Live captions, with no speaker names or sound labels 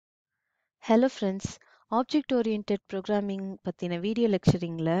Hello friends, Object Oriented Programming பத்தின video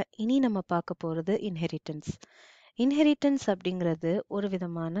லெக்சரிங்ல இனி நம்ம பார்க்க போறது இன்ஹெரிட்டன்ஸ். இன்ஹெரிட்டன்ஸ் அப்படிங்கிறது ஒரு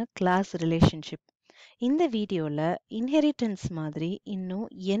விதமான கிளாஸ் ரிலேஷன்ஷிப். இந்த வீடியோல இன்ஹெரிட்டன்ஸ் மாதிரி இன்னும்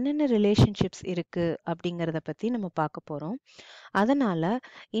என்னென்ன ரிலேஷன்ஷிப்ஸ் இருக்கு அப்படிங்கிறத பத்தி நம்ம பார்க்க போறோம். அதனால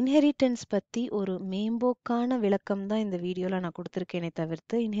இன்ஹெரிட்டன்ஸ் பத்தி ஒரு மேம்போக்கான விளக்கம் தான் இந்த வீடியோல நான் கொடுத்துருக்கேனே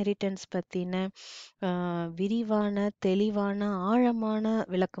தவிர்த்து இன்ஹெரிட்டன்ஸ் பத்தின விரிவான தெளிவான ஆழமான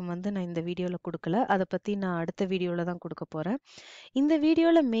விளக்கம் நான் இந்த வீடியோல கொடுக்கல. அதை பத்தி நான் அடுத்த வீடியோல தான் கொடுக்க போறேன். இந்த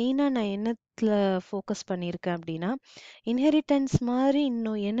வீடியோல மெயினா நான் என்னத்துல ஃபோக்கஸ் பண்ணியிருக்கேன் அப்படின்னா இன்ஹெரிட்டன்ஸ் மாதிரி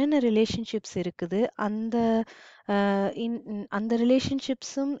இன்னும் என்னென்ன ரிலேஷன்ஷிப்ஸ் இருக்குது அந்த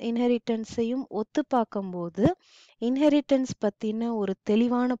ரிலேஷன்ஷிப்ஸும் இன்ஹெரிட்டன்ஸையும் ஒத்து பார்க்கும்போது இன்ஹெரிட்டன்ஸ் பத்தின ஒரு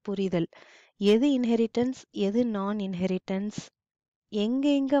தெளிவான புரிதல், எது இன்ஹெரிட்டன்ஸ் எது நான் இன்ஹெரிட்டன்ஸ், எங்க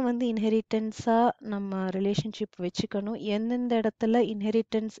இன்ஹெரிட்டன்ஸா நம்ம ரிலேஷன்ஷிப் வச்சுக்கணும், எந்தெந்த இடத்துல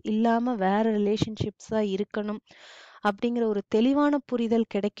இன்ஹெரிட்டன்ஸ் இல்லாம வேற ரிலேஷன்ஷிப்ஸா இருக்கணும் அப்படிங்கிற ஒரு தெளிவான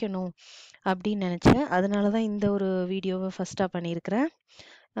புரிதல் கிடைக்கணும் அப்படின்னு நினைச்சேன். அதனாலதான் இந்த ஒரு வீடியோவை ஃபர்ஸ்டா பண்ணியிருக்கிறேன்.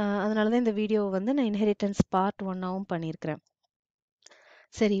 அதனாலதான் இந்த வீடியோவை நான் இன்ஹெரிட்டன்ஸ் பார்ட் 1ஆவும் பண்ணியிருக்கிறேன்.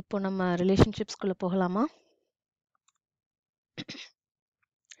 சரி, இப்போ நம்ம ரிலேஷன்ஷிப்ஸ்குள்ள போகலாமா?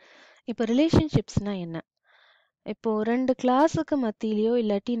 இப்போ ரிலேஷன்ஷிப்ஸ்னா என்ன? இப்போ ரெண்டு கிளாஸுக்கு மத்தியிலையோ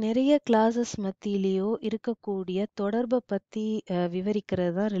இல்லாட்டி நிறைய கிளாஸஸ் மத்தியிலையோ இருக்கக்கூடிய தொடர்பை பத்தி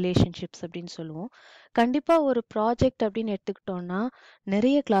விவரிக்கிறது தான் ரிலேஷன்ஷிப்ஸ் அப்படின்னு சொல்லுவோம். கண்டிப்பா ஒரு ப்ராஜெக்ட் அப்படின்னு எடுத்துக்கிட்டோம்னா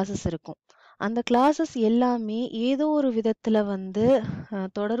நிறைய கிளாஸஸ் இருக்கும். அந்த கிளாஸஸ் எல்லாமே ஏதோ ஒரு விதத்துல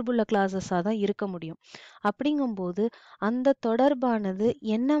தொடர்புள்ள கிளாஸஸா தான் இருக்க முடியும். அப்படிங்கும்போது அந்த தொடர்பானது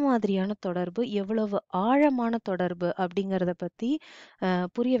என்ன மாதிரியான தொடர்பு, எவ்வளவு ஆழமான தொடர்பு அப்படிங்கிறத பத்தி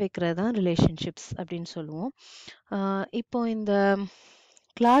புரிய வைக்கிறது தான் ரிலேஷன்ஷிப்ஸ் அப்படின்னு சொல்லுவோம். இப்போ இந்த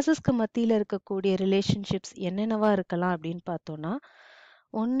கிளாஸஸ்க்கு மத்தியில இருக்கக்கூடிய ரிலேஷன்ஷிப்ஸ் என்னென்னவா இருக்கலாம் அப்படின்னு பார்த்தோம்னா,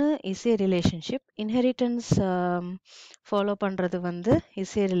 ஒன்று is a relationship. Inheritance follow பண்றது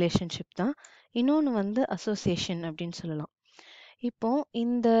இஸ் ஏ ரிலேஷன்ஷிப் தான். இன்னொன்று அசோசியேஷன் அப்படின்னு சொல்லலாம். இப்போ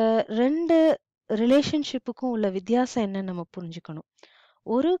இந்த ரெண்டு ரிலேஷன்ஷிப்புக்கும் உள்ள வித்தியாசம் என்னன்னு நம்ம புரிஞ்சுக்கணும்.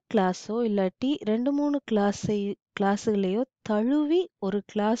 ஒரு கிளாஸோ இல்லாட்டி 2-3 கிளாஸுகளையோ தழுவி ஒரு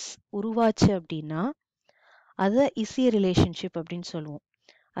கிளாஸ் உருவாச்சு அப்படின்னா அதை இஸ் ஏ ரிலேஷன்ஷிப் அப்படின்னு சொல்லுவோம்.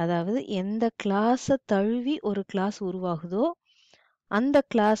 அதாவது எந்த கிளாஸை தழுவி ஒரு கிளாஸ் உருவாகுதோ அந்த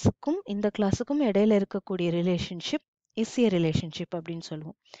கிளாஸுக்கும் இந்த கிளாஸுக்கும் இடையில இருக்கக்கூடிய ரிலேஷன்ஷிப் இஸ் ஏ ரிலேஷன்ஷிப் அப்படின்னு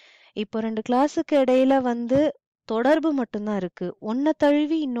சொல்லுவோம். இப்போ ரெண்டு கிளாஸுக்கு இடையில தொடர்பு மட்டும்தான் இருக்கு, ஒன்ன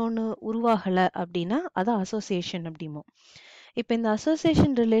தழுவி இன்னொன்னு உருவாகல அப்படின்னா அது அசோசியேஷன் அப்படிமோ. இப்போ இந்த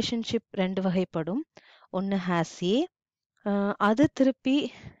அசோசியேஷன் ரிலேஷன்ஷிப் ரெண்டு வகைப்படும். ஒன்னு ஹேஸ் ஏ, அது திருப்பி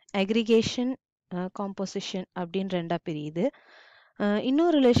அக்ரிகேஷன் காம்போசிஷன் அப்படின்னு ரெண்டா பிரியுது.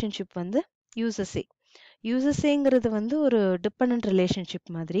 இன்னொரு ரிலேஷன்ஷிப் யூசஸ் ஏ. யூசஸேங்கிறது ஒரு டிபெண்டன்ட் ரிலேஷன்ஷிப்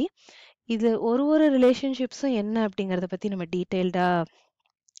மாதிரி. இது ஒரு ரிலேஷன்ஷிப்ஸும் என்ன அப்படிங்கிறத பத்தி நம்ம டீட்டெயில்டா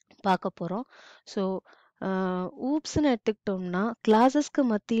பார்க்க போறோம். ஸோ ஊப்ஸ்ன்னு எடுத்துக்கிட்டோம்னா கிளாஸஸ்க்கு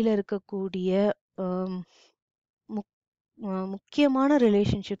மத்தியில இருக்கக்கூடிய முக்கியமான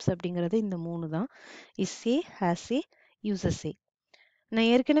ரிலேஷன்ஷிப்ஸ் அப்படிங்கிறது இந்த 3 தான். Is a, has a, uses ஏ. நான்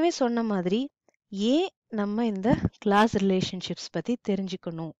ஏற்கனவே சொன்ன மாதிரி ஏன் நம்ம இந்த கிளாஸ் ரிலேஷன்ஷிப்ஸ் பத்தி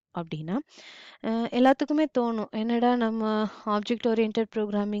தெரிஞ்சுக்கணும் அப்படின்னா, எல்லாத்துக்குமே தோணும், என்னடா நம்ம ஆப்ஜெக்ட் ஓரியன்டட்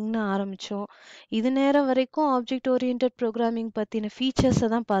ப்ரோக்ராமிங்னு ஆரம்பிச்சோம், இது நேரம் வரைக்கும் ஆப்ஜெக்ட் ஓரியன்டட் ப்ரோக்ராமிங் பத்தின ஃபீச்சர்ஸை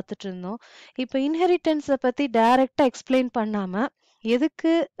தான் பார்த்துட்டு இருந்தோம், இப்போ இன்ஹெரிட்டன்ஸை பத்தி டைரக்டா எக்ஸ்பிளைன் பண்ணாம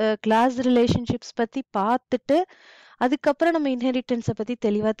எதுக்கு கிளாஸ் ரிலேஷன்ஷிப்ஸ் பத்தி பார்த்துட்டு அதுக்கப்புறம் நம்ம இன்ஹெரிட்டன்ஸை பத்தி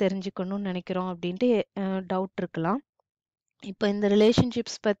தெளிவா தெரிஞ்சுக்கணும்னு நினைக்கிறோம் அப்படின்ட்டு டவுட் இருக்கலாம். இப்போ இந்த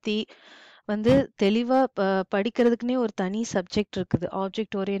ரிலேஷன்ஷிப்ஸ் பத்தி தெளிவா படிக்கிறதுக்குன்னே ஒரு தனி சப்ஜெக்ட் இருக்குது,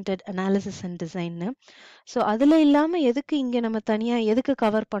 ஆப்ஜெக்ட் ஓரியன்டட் அனாலிசிஸ் அண்ட் டிசைன்னு. ஸோ அதுல இல்லாம எதுக்கு இங்க நம்ம தனியா எதுக்கு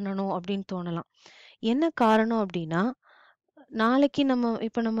கவர் பண்ணணும் அப்படின்னு தோணலாம். என்ன காரணம் அப்படின்னா, நாளைக்கு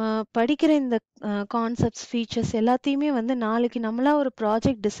நம்ம படிக்கிற இந்த கான்செப்ட்ஸ் ஃபீச்சர்ஸ் எல்லாத்தையுமே நாளைக்கு நம்மளா ஒரு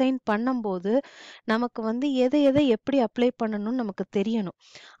ப்ராஜெக்ட் டிசைன் பண்ணும்போது நமக்கு எதை எதை எப்படி அப்ளை பண்ணணும்னு நமக்கு தெரியணும்.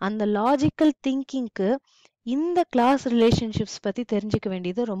 அந்த லாஜிக்கல் திங்கிங்க்கு இந்த கிளாஸ் ரிலேஷன்ஷிப்ஸ் பத்தி தெரிஞ்சுக்க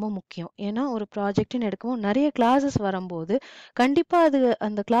வேண்டியது ரொம்ப முக்கியம். ஏன்னா ஒரு ப்ராஜெக்ட்னு எடுக்கவும் நிறைய கிளாஸஸ் வரும்போது கண்டிப்பா அது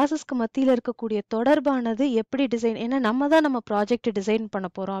அந்த கிளாஸஸ்க்கு மத்தியில இருக்கக்கூடிய தொடர்பானது எப்படி டிசைன், ஏன்னா நம்ம தான் நம்ம ப்ராஜெக்ட் டிசைன் பண்ண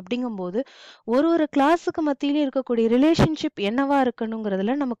போறோம் அப்படிங்கும்போது ஒரு கிளாஸுக்கு மத்தியில இருக்கக்கூடிய ரிலேஷன்ஷிப் என்னவா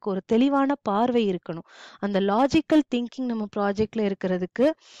இருக்கணுங்கிறதுல நமக்கு ஒரு தெளிவான பார்வை இருக்கணும். அந்த லாஜிக்கல் திங்கிங் நம்ம ப்ராஜெக்ட்ல இருக்கிறதுக்கு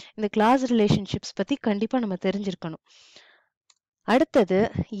இந்த கிளாஸ் ரிலேஷன்ஷிப்ஸ் பத்தி கண்டிப்பா நம்ம தெரிஞ்சிருக்கணும். அடுத்தது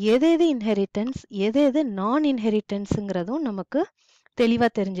எது எது இன்ஹெரிட்டன்ஸ் எது எது நான் இன்ஹெரிட்டன்ஸுங்கிறதும் நமக்கு தெளிவா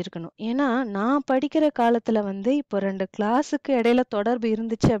தெரிஞ்சிருக்கணும். ஏன்னா, நான் படிக்கிற காலத்துல வந்து இப்போ 2 கிளாஸுக்கு இடையில தொடர்பு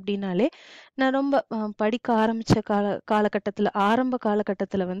இருந்துச்சு அப்படின்னாலே, நான் ரொம்ப படிக்க ஆரம்பிச்ச காலகட்டத்துல ஆரம்ப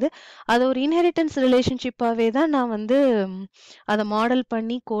காலகட்டத்துல வந்து, அத ஒரு இன்ஹெரிட்டன்ஸ் ரிலேஷன்ஷிப்பாவே தான் நான் வந்து அத மாடல்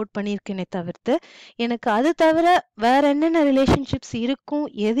பண்ணி கோட் பண்ணியிருக்கேனே தவிர்த்து, எனக்கு அது தவிர வேற என்னென்ன ரிலேஷன்ஷிப்ஸ் இருக்கும்,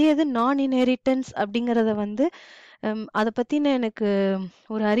 எது எது நான் இன்ஹெரிட்டன்ஸ் அப்படிங்கிறத வந்து அத பத்தின எனக்கு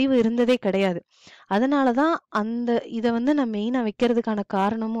ஒரு அறிவு இருந்ததே கிடையாது. அதனால தான் இத வந்து நான் மெயினா வைக்கிறதுக்கான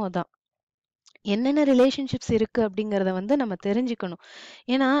காரணமும் அதான். என்னென்ன ரிலேஷன்ஷிப்ஸ் இருக்கு அப்படிங்கிறத வந்து நம்ம தெரிஞ்சுக்கணும்.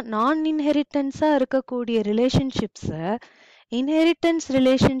 ஏன்னா, நான் இன்ஹெரிட்டன்ஸா இருக்கக்கூடிய ரிலேஷன்ஷிப்ஸ, இன்ஹெரிட்டன்ஸ்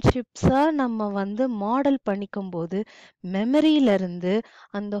ரிலேஷன்ஷிப்ஸா நம்ம வந்து மாடல் பண்ணிக்கும்போது, மெமரியில இருந்து,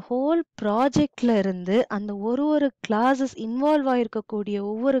 அந்த ஹோல் ப்ராஜெக்ட்ல இருந்து, அந்த ஒரு கிளாஸஸ் இன்வால்வ் ஆயிருக்கக்கூடிய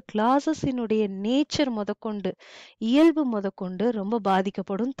ஒவ்வொரு கிளாஸஸினுடைய நேச்சர் முதற்கொண்டு, இயல்பு முதற்கொண்டு ரொம்ப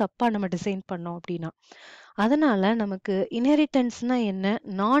பாதிக்கப்படும். தப்பா நம்ம டிசைன் பண்ணோம் அப்படின்னா. அதனால நமக்கு இன்ஹெரிட்டன்ஸ்னா என்ன?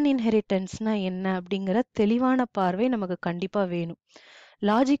 நான் இன்ஹெரிட்டன்ஸ்னா என்ன? அப்படிங்கிற தெளிவான பார்வை நமக்கு கண்டிப்பா வேணும்.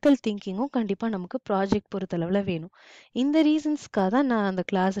 லாஜிக்கல் திங்கிங்கும் கண்டிப்பா நமக்கு ப்ராஜெக்ட் பொறுத்தளவுல வேணும். இந்த ரீசன்ஸ்க்காக தான் நான் அந்த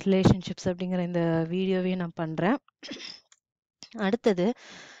கிளாஸ் ரிலேஷன்ஷிப்ஸ் அப்படிங்கிற இந்த வீடியோவே நான் பண்றேன். அடுத்தது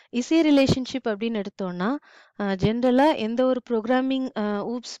இசை ரிலேஷன்ஷிப் அப்படின்னு எடுத்தோம்னா ஜென்ரலா எந்த ஒரு programming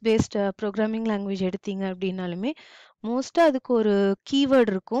oops paste programming language எடுத்தீங்க அப்படின்னாலுமே மோஸ்டா அதுக்கு ஒரு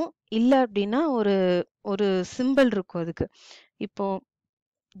கீவேர்ட் இருக்கும். இல்ல அப்படின்னா ஒரு ஒரு சிம்பல் இருக்கும் அதுக்கு. இப்போ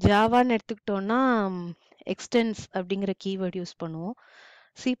ஜாவான்னு எடுத்துக்கிட்டோம்னா எக்ஸ்டென்ஸ் அப்படிங்கிற கீவேர்ட் யூஸ் பண்ணுவோம்.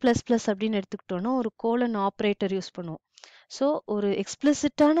 C++ அப்படின்னு எடுத்துக்கிட்டோம்னா ஒரு கோலன் ஆப்ரேட்டர் யூஸ் பண்ணுவோம். ஸோ ஒரு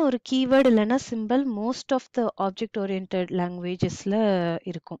எக்ஸ்பிளிசிட்டான ஒரு கீவேர்ட் இல்லைன்னா simple most of the object oriented லாங்குவேஜஸ்ல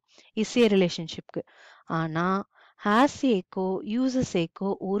இருக்கும் இசை ரிலேஷன்ஷிப்க்கு. ஆனா ஹேசியேக்கோ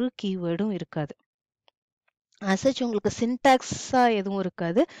யூசஸேக்கோ ஒரு கீவேர்டும் இருக்காது. அசச் உங்களுக்கு சின்டாக்ஸா எதுவும்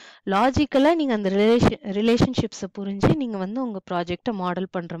இருக்காது. லாஜிக்கலா நீங்க அந்த ரிலேஷன்ஷிப்ஸ புரிஞ்சு நீங்க வந்து உங்க ப்ராஜெக்ட்ட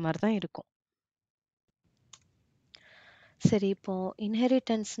மாடல் பண்ற மாதிரி தான் இருக்கும். சரி, இப்போ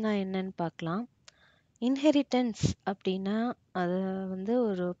இன்ஹெரிட்டன்ஸ்னா என்னன்னு பார்க்கலாம். இன்ஹெரிட்டன்ஸ் அப்படின்னா அது வந்து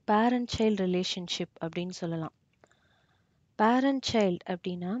ஒரு பேரண்ட் சைல்ட் ரிலேஷன்ஷிப் அப்படின்னு சொல்லலாம். பேரண்ட் சைல்ட்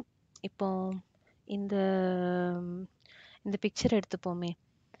அப்படின்னா இப்போ இந்த இந்த பிக்சர் எடுத்துப்போமே.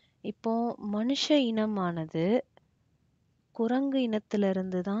 இப்போ மனுஷ இனமானது குரங்கு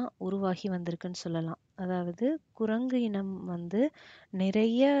இனத்திலிருந்து தான் உருவாகி வந்திருக்குன்னு சொல்லலாம். அதாவது குரங்கு இனம் வந்து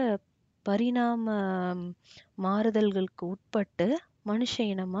நிறைய பரிணாம மாறுதல்களுக்கு உட்பட்டு மனுஷ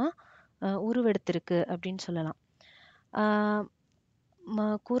இனமா உருவெடுத்திருக்கு அப்படின்னு சொல்லலாம். ஆஹ்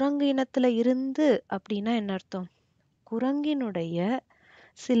குரங்கு இனத்துல இருந்து அப்படின்னா என்ன அர்த்தம்? குரங்கினுடைய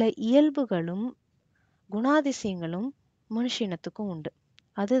சில இயல்புகளும் குணாதிசயங்களும் மனுஷ இனத்துக்கும் உண்டு.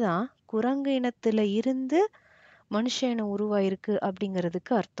 அதுதான் குரங்கு இனத்துல இருந்து மனுஷ இனம் உருவாயிருக்கு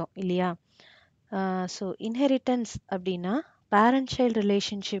அப்படிங்கிறதுக்கு அர்த்தம் இல்லையா? ஸோ இன்ஹெரிட்டன்ஸ் அப்படின்னா பேரண்ட் சைல்ட்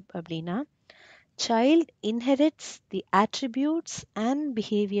ரிலேஷன்ஷிப் அப்படின்னா child inherits the attributes and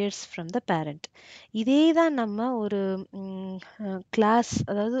behaviors from the parent. இதே தான் நம்ம ஒரு கிளாஸ்,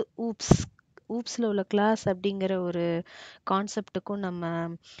 அதாவது ஊப்ஸ்ல உள்ள கிளாஸ் அப்படிங்கிற ஒரு கான்செப்டுக்கும் நம்ம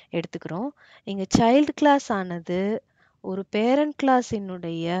எடுத்துக்கிறோம். இங்க சைல்டு கிளாஸ் ஆனது ஒரு பேரண்ட்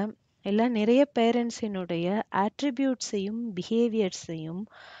கிளாஸினுடைய எல்லாம் நிறைய பேரண்ட்ஸினுடைய ஆட்ரிபியூட்ஸையும் பிஹேவியர்ஸையும்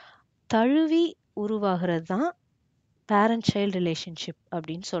தழுவி உருவாகிறது தான் பேரண்ட் சைல்டு ரிலேஷன்ஷிப்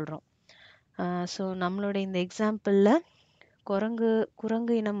அப்படின்னு சொல்றோம். ஸோ நம்மளோட இந்த எக்ஸாம்பிளில்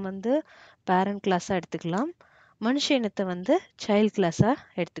குரங்கு இனம் வந்து பேரண்ட் கிளாஸாக எடுத்துக்கலாம், மனுஷ இனத்தை வந்து சைல்டு கிளாஸாக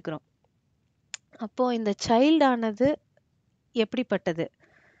எடுத்துக்கிறோம். அப்போது இந்த சைல்டானது எப்படிப்பட்டது?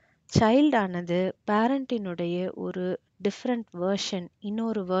 சைல்டானது பேரண்டினுடைய ஒரு டிஃப்ரெண்ட் வேர்ஷன்,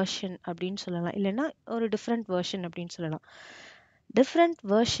 இன்னொரு வேர்ஷன் அப்படின்னு சொல்லலாம், இல்லைன்னா ஒரு டிஃப்ரெண்ட் வேர்ஷன் அப்படின்னு சொல்லலாம். டிஃப்ரெண்ட்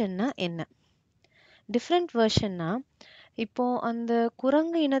வேர்ஷன்னா என்ன? டிஃப்ரெண்ட் வேர்ஷன்னா இப்போ அந்த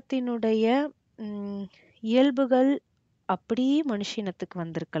குரங்கு இனத்தினுடைய இயல்புகள் அப்படியே மனுஷ இனத்துக்கு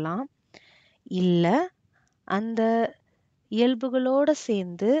வந்திருக்கலாம், இல்ல அந்த இயல்புகளோட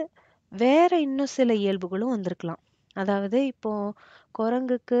சேர்ந்து வேற இன்னும் சில இயல்புகளும் வந்திருக்கலாம். அதாவது இப்போ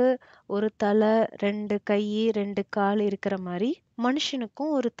குரங்குக்கு ஒரு தலை, 2 கை, 2 கால் இருக்கிற மாதிரி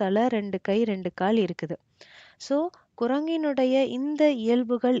மனுஷனுக்கும் ஒரு தலை, 2 கை, 2 கால் இருக்குது. ஸோ குரங்கினுடைய இந்த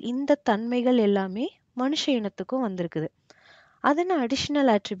இயல்புகள், இந்த தன்மைகள் எல்லாமே மனுஷ இனத்துக்கும் வந்திருக்குது. அதன அடிஷனல்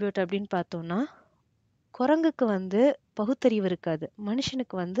ஆட்ரிபியூட் அப்படின்னு பார்த்தோம்னா, குரங்குக்கு வந்து பகுத்தறிவு இருக்காது,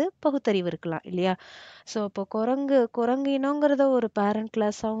 மனுஷனுக்கு வந்து பகுத்தறிவு இருக்கலாம் இல்லையா? ஸோ இப்போ குரங்கு இனங்கிறத ஒரு பேரண்ட்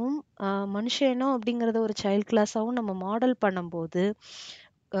கிளாஸாகவும் மனுஷ இனம் அப்படிங்கிறத ஒரு சைல்ட் கிளாஸாகவும் நம்ம மாடல் பண்ணும்போது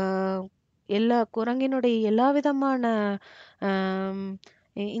எல்லா குரங்கினுடைய எல்லா விதமான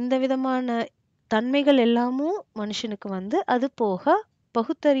இந்த விதமான தன்மைகள் எல்லாமும் மனுஷனுக்கு வந்து, அது போக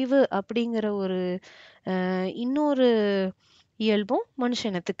பகுத்தறிவு அப்படிங்கிற ஒரு இன்னொரு இயல்பும்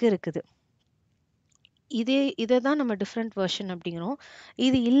மனுஷனத்துக்கு இருக்குது. இதை தான் நம்ம டிஃப்ரெண்ட் வெர்ஷன் அப்படிங்கிறோம்.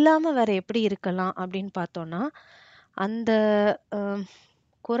 இது இல்லாம வேற எப்படி இருக்கலாம் அப்படின்னு பார்த்தோம்னா, அந்த அஹ்,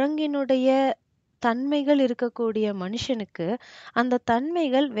 குரங்கினுடைய தன்மைகள் இருக்கக்கூடிய மனுஷனுக்கு அந்த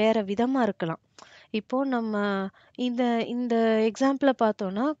தன்மைகள் வேற விதமா இருக்கலாம். இப்போ நம்ம இந்த இந்த எக்ஸாம்பிள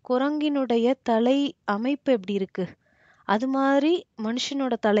பார்த்தோம்னா, குரங்கினுடைய தலை அமைப்பு எப்படி இருக்கு? அது மாரி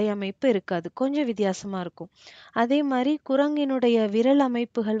மனுஷனோட தலை அமைப்பு இருக்காது. கொஞ்சம் வித்தியாசமா இருக்கும். அதே மாரி குரங்கினுடைய விரல்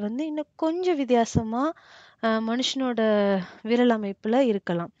அமைப்புகள் வந்து இன்னும் கொஞ்சம் வித்தியாசமா மனுஷனோட விரல் அமைப்புல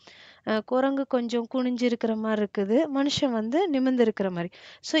இருக்கலாம். குரங்கு கொஞ்சம் குனிஞ்சு இருக்கிற மாரி இருக்குது. மனுஷன் வந்து நிமிர்ந்து இருக்கிற மாரி.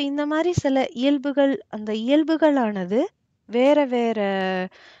 ஸோ இந்த மாரி சில இயல்புகள் அந்த இயல்புகளானது வேற வேற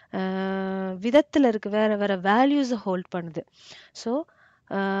விதத்துல இருக்கு. வேற வேற வேல்யூஸ ஹோல்ட் பண்ணுது. ஸோ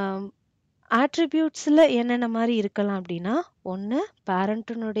ஆட்ரிபியூட்ஸ்ல என்னென்ன மாரி இருக்கலாம் அப்படின்னா, ஒண்ணு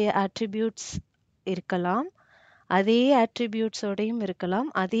பேரண்ட்டினுடைய ஆட்ரிபியூட்ஸ் இருக்கலாம். அதே ஆட்ரிபியூட்ஸோடையும் இருக்கலாம்.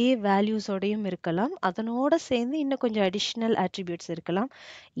 அதே வேல்யூஸோடையும் இருக்கலாம். அதனோட சேர்ந்து இன்னும் கொஞ்சம் அடிஷனல் ஆட்ரிபியூட்ஸ் இருக்கலாம்.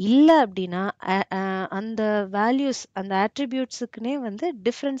 இல்ல அப்படின்னா, அந்த வேல்யூஸ் அந்த ஆட்ரிபியூட்ஸுக்குன்னே வந்து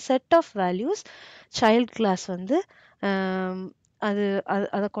different set of values child class வந்து ஆம், அது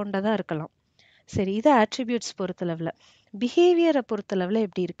அத கொண்டதா இருக்கலாம். சரி, இது ஆட்ரிபியூட்ஸ் பொறுத்தளவுல. பிஹேவியரை பொறுத்தளவுல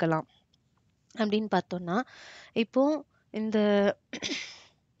எப்படி இருக்கலாம் அப்படின்னு பார்த்தோம்னா, இப்போ இந்த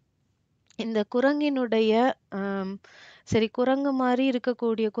இந்த குரங்கினுடைய ஆம், சரி, குரங்கு மாரி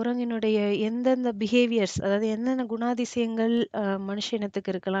இருக்கக்கூடிய குரங்கினுடைய எந்தெந்த பிஹேவியர்ஸ், அதாவது என்னென்ன குணாதிசயங்கள் மனுஷ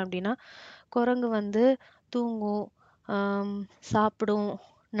இனத்துக்கு இருக்கலாம் அப்படின்னா, குரங்கு வந்து தூங்கும், ஆம், சாப்பிடும்,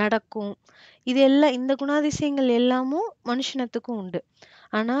 நடக்கும். இது எல்லாம் இந்த குணாதிசயங்கள் எல்லாமும் மனுஷனத்துக்கும் உண்டு.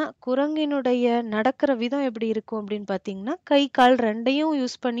 ஆனா குரங்கினுடைய நடக்கிற விதம் எப்படி இருக்கும் அப்படின்னு பார்த்தீங்கன்னா, கை கால் 2யும்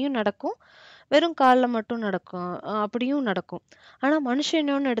யூஸ் பண்ணியும் நடக்கும். வெறும் கால்ல மட்டும் நடக்கும். அப்படியும் நடக்கும். ஆனா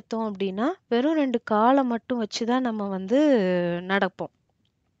மனுஷனோன்னு எடுத்தோம் அப்படின்னா, வெறும் 2 கால மட்டும் வச்சு தான் நம்ம வந்து நடப்போம்.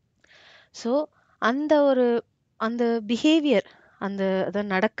 ஸோ அந்த ஒரு அந்த பிஹேவியர் அத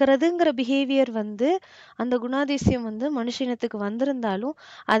நடக்கிறதுங்கிற பிஹேவியர் வந்து அந்த குணாதிசயம் வந்து மனுஷ இனத்துக்கு வந்திருந்தாலும்,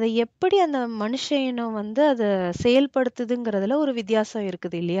 அதை எப்படி அந்த மனுஷ இனம் வந்து அத செயல்படுத்துதுங்கிறதுல ஒரு வித்தியாசம்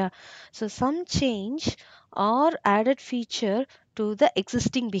இருக்குது இல்லையா? So some change R added feature to the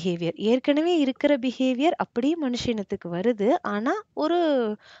existing behaviour. ஏற்கனவே இருக்கிற பிஹேவியர் அப்படியே மனுஷ இனத்துக்கு வருது. ஆனா ஒரு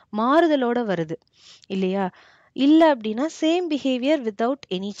மாறுதலோட வருது இல்லையா? இல்ல அப்படின்னா same behaviour without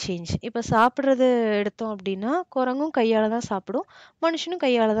any change. இப்ப சாப்பிடுறது எடுத்தோம் அப்படின்னா, குரங்கும் கையால தான் சாப்பிடும். மனுஷனும்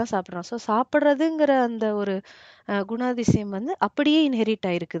கையால தான் சாப்பிடுறான். ஸோ சாப்பிடுறதுங்கிற அந்த ஒரு குணாதிசயம் வந்து அப்படியே இன்ஹெரிட்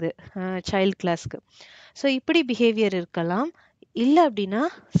ஆயிருக்குது சைல்ட் கிளாஸ்க்கு. ஸோ இப்படி பிஹேவியர் இருக்கலாம். இல்ல அப்படின்னா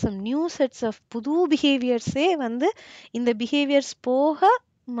சம் நியூ செட்ஸ் ஆஃப் புது பிஹேவியர்ஸே வந்து இந்த பிஹேவியர்ஸ் போக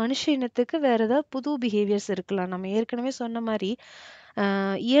மனுஷ இனத்துக்கு வேற ஏதாவது புது பிஹேவியர்ஸ் இருக்கலாம். நம்ம ஏற்கனவே சொன்ன மாரி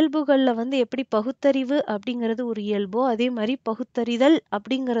இயல்புகள்ல வந்து எப்படி பகுத்தறிவு அப்படிங்கிறது ஒரு இயல்போ, அதே மாரி பகுத்தறிதல்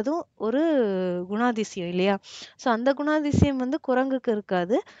அப்படிங்கிறதும் ஒரு குணாதிசயம் இல்லையா? ஸோ அந்த குணாதிசயம் வந்து குரங்குக்கு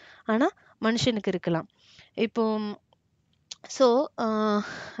இருக்காது. ஆனா மனுஷனுக்கு இருக்கலாம். இப்போ ஸோ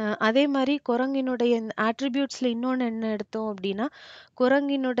அதே மாரி குரங்கினுடைய ஆட்ரிபியூட்ஸ்ல இன்னொன்னு என்ன எடுத்தோம் அப்படின்னா,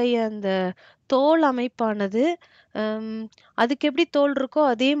 குரங்கினுடைய அந்த தோல் அமைப்பானது அம், அதுக்கு எப்படி தோல் இருக்கோ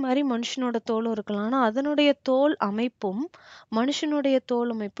அதே மாரி மனுஷனோட தோலும் இருக்கலாம். ஆனா அதனுடைய தோல் அமைப்பும் மனுஷனுடைய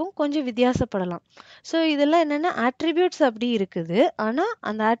தோல் அமைப்பும் கொஞ்சம் வித்தியாசப்படலாம். ஸோ இதெல்லாம் என்னன்னா ஆட்ரிபியூட்ஸ் அப்படி இருக்குது. ஆனா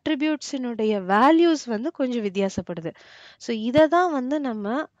அந்த ஆட்ரிபியூட்ஸினுடைய வேல்யூஸ் வந்து கொஞ்சம் வித்தியாசப்படுது. ஸோ இத தான் வந்து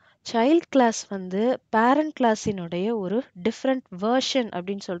நம்ம சைல்ட் கிளாஸ் வந்து பேரண்ட் கிளாஸினுடைய ஒரு டிஃப்ரெண்ட் வெர்ஷன்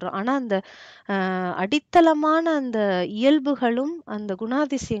அப்படின்னு சொல்றோம். ஆனா அந்த அடித்தளமான அந்த இயல்புகளும் அந்த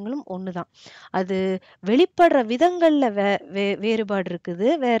குணாதிசயங்களும் ஒண்ணுதான். அது வெளிப்படுற விதங்கள்ல வேறுபாடு இருக்குது.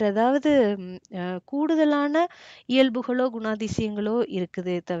 வேற ஏதாவது கூடுதலான இயல்புகளோ குணாதிசயங்களோ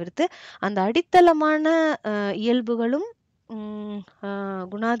இருக்குதே தவிர்த்து அந்த அடித்தளமான இயல்புகளும்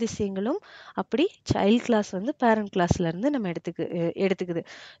குணாதிசயங்களும் அப்படி சைல்ட் கிளாஸ் வந்து பேரண்ட் கிளாஸ்ல இருந்து நம்ம எடுத்துக்குது.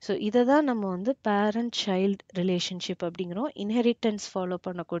 ஸோ இதை தான் நம்ம வந்து பேரண்ட் சைல்ட் ரிலேஷன்ஷிப் அப்படிங்கிறோம். இன்ஹெரிட்டன்ஸ் ஃபாலோ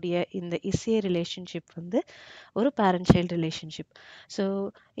பண்ணக்கூடிய இந்த இசே ரிலேஷன்ஷிப் வந்து ஒரு பேரண்ட் சைல்ட் ரிலேஷன்ஷிப். ஸோ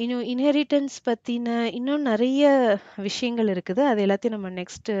இன்னும் இன்ஹெரிட்டன்ஸ் பற்றின இன்னும் நிறைய விஷயங்கள் இருக்குது. அது எல்லாத்தையும் நம்ம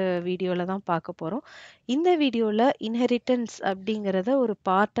நெக்ஸ்ட் வீடியோவில் தான் பார்க்க போகிறோம். இந்த வீடியோவில் இன்ஹெரிட்டன்ஸ் அப்படிங்கிறத ஒரு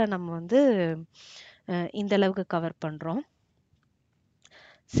பார்ட்டாக நம்ம வந்து இந்த அளவுக்கு கவர் பண்ணுறோம்.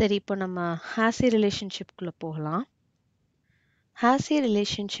 சரி, இப்போ நம்ம ஹாசி ரிலேஷன்ஷிப்குள்ளே போகலாம். ஹாசி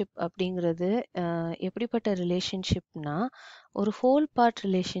ரிலேஷன்ஷிப் அப்படிங்கிறது எப்படிப்பட்ட ரிலேஷன்ஷிப்னா ஒரு ஹோல் பார்ட்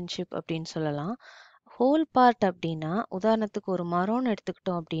ரிலேஷன்ஷிப் அப்படின்னு சொல்லலாம். ஹோல் பார்ட் அப்படின்னா உதாரணத்துக்கு ஒரு மரம்னு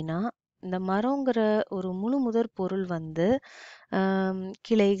எடுத்துக்கிட்டோம் அப்படின்னா இந்த மரங்கிற ஒரு முழு முதற் பொருள் வந்து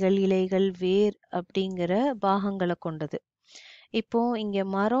கிளைகள், இலைகள், வேர் அப்படிங்கிற பாகங்களை கொண்டது. இப்போ இங்க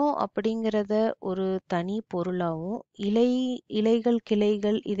மரம் அப்படிங்கிறத ஒரு தனி பொருளாவும், இலைகள்,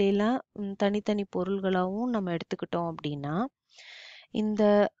 கிளைகள் இதையெல்லாம் தனித்தனி பொருள்களாவும் நம்ம எடுத்துக்கிட்டோம் அப்படின்னா, இந்த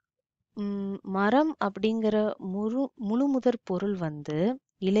மரம் அப்படிங்கிற முழுமுதற் பொருள் வந்து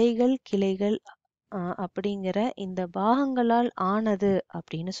இலைகள், கிளைகள் அப்படிங்கிற இந்த பாகங்களால் ஆனது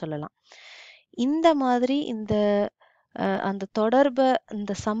அப்படின்னு சொல்லலாம். இந்த மாதிரி அந்த தொடர்ப,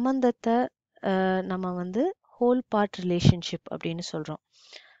 இந்த சம்பந்தத்தை நம்ம வந்து whole part relationship அப்படின்னு சொல்றோம்.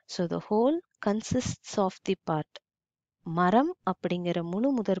 So the whole consists of the part. மரம் அப்படிங்கிற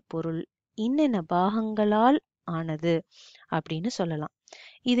முழுமுதற் பொருள் இன்னென்ன பாகங்களால் ஆனது அப்படின்னு சொல்லலாம்.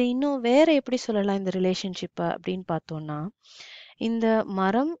 இதை இன்னும் வேற எப்படி சொல்லலாம் இந்த ரிலேஷன்ஷிப்பை அப்படின்னு பார்த்தோம்னா, இந்த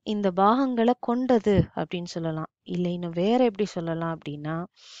மரம் இந்த பாகங்களை கொண்டது அப்படின்னு சொல்லலாம். இல்லை இன்னும் வேற எப்படி சொல்லலாம் அப்படின்னா,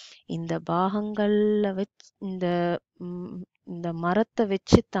 இந்த பாகங்கள்ல வச்சு இந்த மரத்தை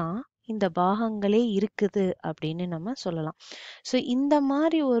வச்சுதான் இந்த பாகங்களே இருக்குது அப்படின்னு நம்ம சொல்லலாம். ஸோ இந்த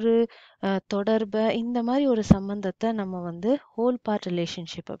மாதிரி ஒரு தொடர்பை, இந்த மாதிரி ஒரு சம்பந்தத்தை நம்ம வந்து ஹோல் பார்ட்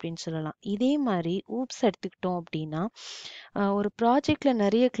ரிலேஷன்ஷிப் அப்படின்னு சொல்லலாம். இதே மாதிரி ஊப்ஸ் எடுத்துக்கிட்டோம் அப்படின்னா, ஒரு ப்ராஜெக்ட்ல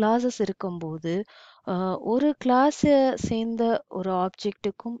நிறைய கிளாஸஸ் இருக்கும்போது ஒரு கிளாஸை சேர்ந்த ஒரு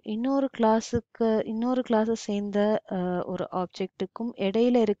ஆப்ஜெக்ட்டுக்கும் இன்னொரு கிளாஸை சேர்ந்த ஒரு ஆப்ஜெக்ட்டுக்கும்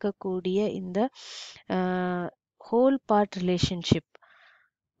இடையில இருக்கக்கூடிய இந்த ஹோல் பார்ட் ரிலேஷன்ஷிப்,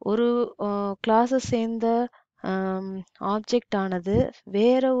 ஒரு கிளாஸை சேர்ந்த ஆப்ஜெக்ட் ஆனது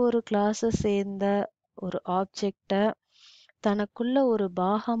வேற ஒரு கிளாஸை சேர்ந்த ஒரு ஆப்ஜெக்டை தனக்குள்ள ஒரு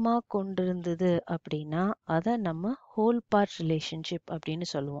பாகமா கொண்டிருந்தது அப்படின்னா அதை நம்ம ஹோல் பார்ட் ரிலேஷன்ஷிப் அப்படின்னு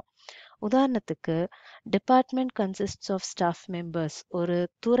சொல்லுவோம். உதாரணத்துக்கு, department consists of staff members, ஒரு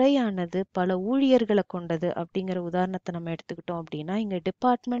துறையானது பல ஊழியர்களை கொண்டது அப்படிங்கிற உதாரணத்தை நம்ம எடுத்துக்கிட்டோம் அப்படின்னா, இங்க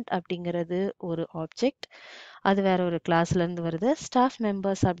டிபார்ட்மெண்ட் அப்படிங்கிறது ஒரு ஆப்ஜெக்ட், அது வேற ஒரு கிளாஸ்ல இருந்து வருது. ஸ்டாஃப்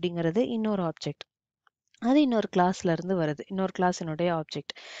மெம்பர்ஸ் அப்படிங்கிறது இன்னொரு ஆப்ஜெக்ட், அது இன்னொரு கிளாஸ்ல இருந்து வருது, இன்னொரு கிளாஸினுடைய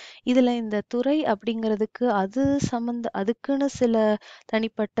ஆப்ஜெக்ட். இதுல இந்த துறை அப்படிங்கிறதுக்கு அதுக்குன்னு சில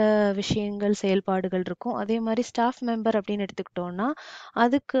தனிப்பட்ட விஷயங்கள், செயல்பாடுகள் இருக்கும். அதே மாதிரி ஸ்டாஃப் மெம்பர் அப்படின்னு எடுத்துக்கிட்டோம்னா,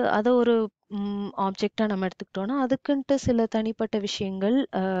 அதை ஒரு ஆப்ஜெக்டா நம்ம எடுத்துக்கிட்டோம்னா அதுக்குன்ட்டு சில தனிப்பட்ட விஷயங்கள்,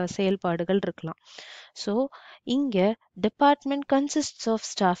 செயல்பாடுகள் இருக்கலாம். ஸோ இங்க department consists of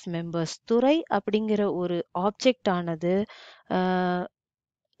staff members, துறை அப்படிங்கிற ஒரு ஆப்ஜெக்ட் ஆனது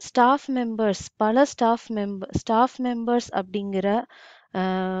பல ஸ்டாஃப் மெம்பர்ஸ் அப்படிங்கிற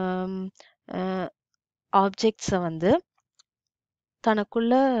ஆப்ஜெக்ட்ஸை வந்து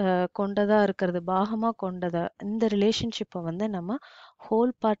தனக்குள்ள கொண்டதா இருக்கிறது, பாகமா கொண்டதா, இந்த ரிலேஷன்ஷிப்பை வந்து நம்ம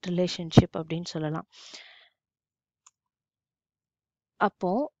ஹோல் பார்ட் ரிலேஷன்ஷிப் அப்படின்னு சொல்லலாம்.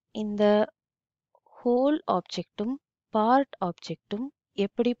 அப்போ இந்த ஹோல் ஆப்ஜெக்டும் பார்ட் ஆப்ஜெக்டும்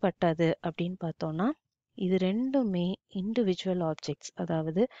எப்படிப்பட்டது அப்படின்னு பார்த்தோம்னா, இது ரெண்டுமே இண்டிவிஜுவல் ஆப்ஜெக்ட்ஸ்,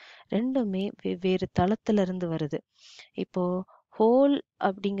 அதாவது ரெண்டுமே வெவ்வேறு தளத்துல இருந்து வருது. இப்போ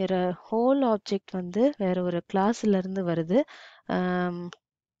அப்படிங்கிற ஹோல் ஆப்ஜெக்ட் வந்து வேற ஒரு கிளாஸ்ல இருந்து வருது.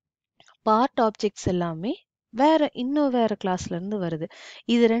 பார்ட் ஆப்ஜெக்ட்ஸ் எல்லாமே இன்னும் வேற கிளாஸ்ல இருந்து வருது.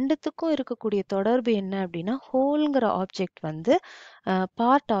 இது ரெண்டுத்துக்கும் இருக்கக்கூடிய தொடர்பு என்ன அப்படின்னா, ஹோல்ங்கிற ஆப்ஜெக்ட் வந்து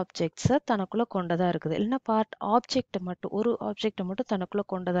பார்ட் ஆப்ஜெக்ட்ஸை தனக்குள்ள கொண்டதா இருக்குது, இல்லைன்னா ஒரு ஆப்ஜெக்ட் மட்டும் தனக்குள்ள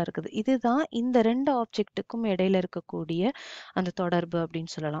கொண்டதா இருக்குது. இதுதான் இந்த ரெண்டு ஆப்ஜெக்ட்டுக்கும் இடையில இருக்கக்கூடிய அந்த தொடர்பு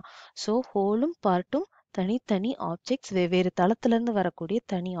அப்படின்னு சொல்லலாம். ஸோ ஹோலும் பார்ட்டும் தனித்தனி ஆப்ஜெக்ட்ஸ், வெவ்வேறு தளத்துல இருந்து வரக்கூடிய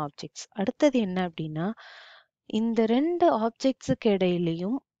தனி ஆப்ஜெக்ட்ஸ். அடுத்தது என்ன அப்படின்னா, இந்த ரெண்டு ஆப்ஜெக்ட்ஸுக்கு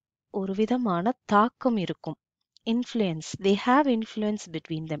இடையிலையும் ஒரு விதமான தாக்கம் இருக்கும். Influence, they have influence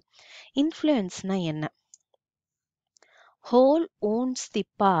between them. இன்ஃப்ளூயன்ஸ்னா என்ன? whole owns the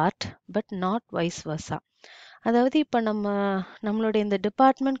part but not vice versa. அதாவது இப்ப நம்மளுடைய இந்த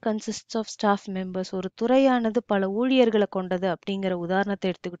department consists of staff members, ஒரு துறையானது பல ஊழியர்களை கொண்டது அப்படிங்கிற உதாரணத்தை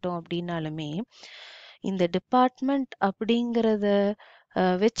எடுத்துக்கிட்டோம் அப்படின்னாலுமே, இந்த டிபார்ட்மெண்ட் அப்படிங்கிறத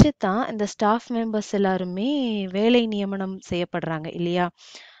வச்சுதான் இந்த ஸ்டாஃப் மெம்பர்ஸ் எல்லாருமே வேலை நியமனம் செய்யப்படுறாங்க இல்லையா?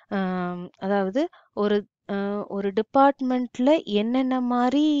 அதாவது ஒரு டிபார்ட்மெண்ட்ல என்னென்ன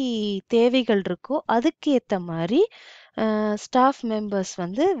மாதிரி தேவைகள் இருக்கோ அதுக்கு ஏத்த மாதிரி ஸ்டாஃப் மெம்பர்ஸ்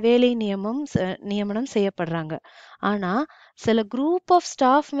வந்து வேலை நியமனம் செய்யப்படுறாங்க. ஆனா சில குரூப் ஆஃப்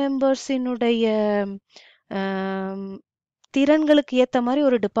ஸ்டாஃப் மெம்பர்ஸினுடைய திறன்களுக்கு ஏத்த மாதிரி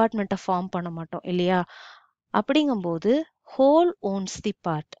ஒரு டிபார்ட்மெண்ட்டை ஃபார்ம் பண்ண மாட்டோம் இல்லையா? அப்படிங்கும்போது ஹோல் ஓன்ஸ் தி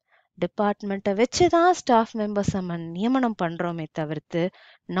பார்ட், டிபார்ட்மெண்ட்டை வச்சுதான் ஸ்டாஃப் மெம்பர்ஸ் நம்ம நியமனம் பண்றோமே தவிர்த்து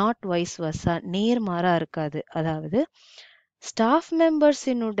நாட் வைஸ் வர்சா, நேர்மாறா இருக்காது. அதாவது ஸ்டாஃப்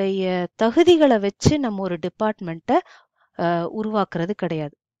மெம்பர்ஸினுடைய தகுதிகளை வச்சு நம்ம ஒரு டிபார்ட்மெண்ட்டை உருவாக்குறது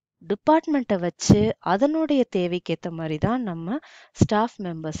கிடையாது. டிபார்ட்மெண்ட்டை வச்சு அதனுடைய தேவைக்கு ஏத்த மாதிரி தான் நம்ம ஸ்டாஃப்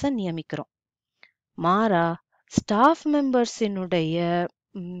மெம்பர்ஸை நியமிக்கிறோம். மாறா ஸ்டாஃப் மெம்பர்ஸினுடைய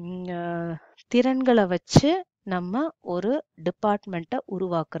திறன்களை வச்சு நம்ம ஒரு டிபார்ட்மெண்ட்டை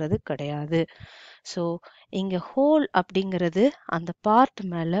உருவாக்குறது கிடையாது. ஸோ இங்க ஹோல் அப்படிங்கிறது அந்த பார்ட்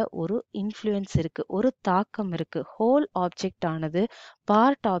மேல ஒரு இன்ஃப்ளூயன்ஸ் இருக்கு, ஒரு தாக்கம் இருக்கு. ஹோல் ஆப்ஜெக்ட் ஆனது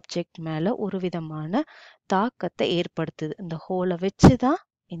பார்ட் ஆப்ஜெக்ட் மேல ஒரு விதமான தாக்கத்தை ஏற்படுத்துது. இந்த ஹோலை வச்சுதான்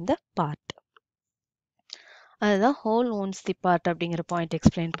இந்த பார்ட். அதுதான் ஹோல் ஓன்ஸ் தி பார்ட் அப்படிங்கிற பாயிண்ட்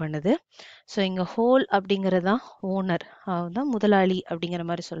எக்ஸ்பிளைன் பண்ணுது. ஸோ இங்கே ஹோல் அப்படிங்கிறது தான் ஓனர், தான் முதலாளி அப்படிங்கிற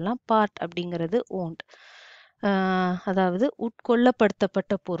மாதிரி சொல்லலாம். பார்ட் அப்படிங்கிறது ஓன்ட், அதாவது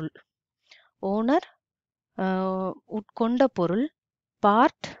உட்கொள்ளப்படுத்தப்பட்ட பொருள். ஓனர் உட்கொண்ட பொருள்,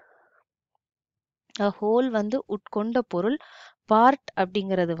 பார்ட் ஹோல் வந்து உட்கொண்ட பொருள், பார்ட்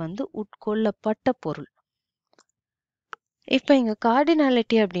அப்படிங்கிறது வந்து உட்கொள்ளப்பட்ட பொருள். இப்போ இங்கே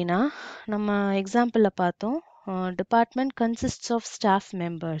கார்டினாலிட்டி அப்படின்னா நம்ம எக்ஸாம்பிளில் பார்த்தோம், department consists of staff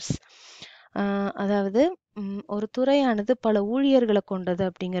members. அதாவது ஒரு துறையானது பல ஊழியர்களை கொண்டது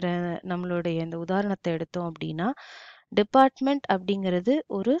அப்படிங்கிற நம்மளுடைய இந்த உதாரணத்தை எடுத்தோம் அப்படின்னா, டிபார்ட்மெண்ட் அப்படிங்கிறது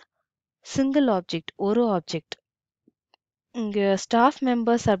ஒரு சிங்கிள் ஆப்ஜெக்ட், ஒரு ஆப்ஜெக்ட். இங்கே ஸ்டாஃப்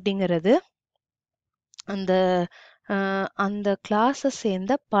மெம்பர்ஸ் அப்படிங்கிறது அந்த அந்த கிளாஸை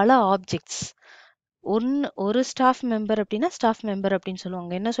சேர்ந்த பல ஆப்ஜெக்ட்ஸ். ஒரு ஸ்டாஃப் மெம்பர் அப்படின்னா ஸ்டாஃப் மெம்பர் அப்படின்னு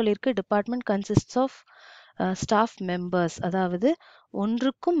சொல்லுவாங்க. என்ன சொல்லியிருக்கு? Department consists of staff members, அதாவது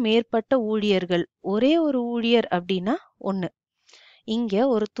ஒன்றுக்கும் மேற்பட்ட ஊழியர்கள். ஒரே ஒரு ஊழியர் அப்படின்னா ஒன்று. இங்க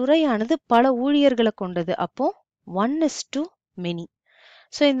ஒரு துறையானது பல ஊழியர்களை கொண்டது, அப்போ 1:many.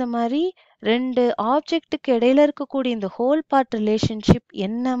 ஸோ இந்த மாதிரி ரெண்டு ஆப்ஜெக்ட்டுக்கு இடையில இருக்கக்கூடிய இந்த ஹோல் பார்ட் ரிலேஷன்ஷிப்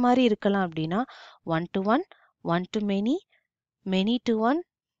என்ன மாதிரி இருக்கலாம் அப்படின்னா 1:1, 1:many, many-to-1,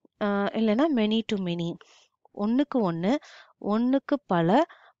 இல்லைன்னா many-to-many. ஒன்றுக்கு ஒன்று, ஒன்றுக்கு பல,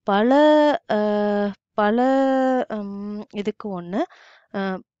 பல பல இதுக்கு ஒன்று,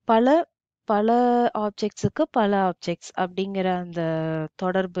 பல பல ஆப்ஜெக்ட்ஸுக்கு பல ஆப்ஜெக்ட்ஸ் அப்படிங்கிற அந்த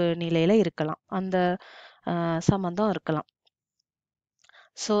தொடர்பு நிலையில இருக்கலாம், அந்த சம்பந்தம் இருக்கலாம்.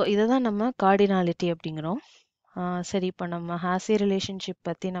 ஸோ இதை தான் நம்ம கார்டினாலிட்டி அப்படிங்கிறோம். சரி, இப்போ நம்ம ஹாஸி ரிலேஷன்ஷிப்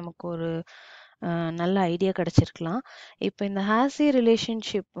பற்றி நமக்கு ஒரு நல்ல ஐடியா கிடைச்சிருக்கலாம். இப்போ இந்த ஹாஸி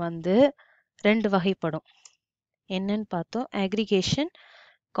ரிலேஷன்ஷிப் வந்து ரெண்டு வகைப்படும். என்னன்னு பார்த்தோம், அக்ரிகேஷன்,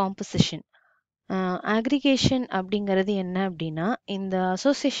 காம்போசிஷன். அக்ரிகேஷன் அப்படிங்கிறது என்ன அப்படின்னா, இந்த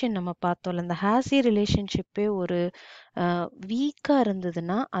அசோசியேஷன் நம்ம பார்த்தோம்ல, இந்த ஹாஸி ரிலேஷன்ஷிப்பே ஒரு வீக்காக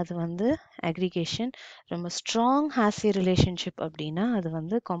இருந்ததுன்னா அது வந்து அக்ரிகேஷன். ரொம்ப ஸ்ட்ராங் ஹாஸி ரிலேஷன்ஷிப் அப்படின்னா அது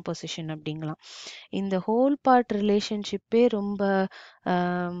வந்து காம்போசிஷன் அப்படிங்கலாம். இந்த ஹோல் பார்ட் ரிலேஷன்ஷிப்பே ரொம்ப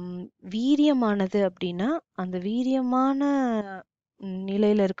வீரியமானது அப்படின்னா அந்த வீரியமான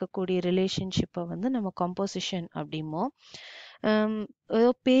நிலையில இருக்கக்கூடிய ரிலேஷன்ஷிப்பை வந்து நம்ம காம்போசிஷன் அப்படிமோ.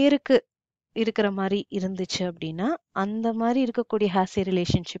 ஏதோ பேருக்கு இருக்கிற மாதிரி இருந்துச்சு அப்படின்னா அந்த மாதிரி இருக்கக்கூடிய ஹாஸி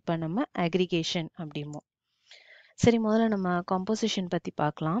ரிலேஷன்ஷிப்பை நம்ம அக்ரிகேஷன் அப்படிமோ. சரி, முதல்ல நம்ம காம்போசிஷன் பற்றி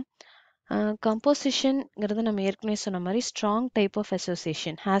பார்க்கலாம். கம்போசிஷன்ங்கிறது நம்ம ஏற்கனவே சொன்ன மாதிரி strong type of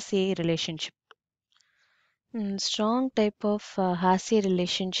association, ஹாஸி relationship. Strong type of ஹாஸி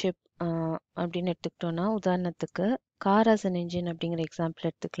relationship அப்படின்னு எடுத்துக்கிட்டோன்னா, உதாரணத்துக்கு கார் ஆஸ் அன் என்ஜின் அப்படிங்கிற எக்ஸாம்பிள்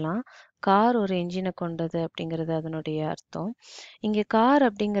எடுத்துக்கலாம். கார் ஒரு என்ஜினை கொண்டது அப்படிங்கிறது அதனுடைய அர்த்தம். இங்கே கார்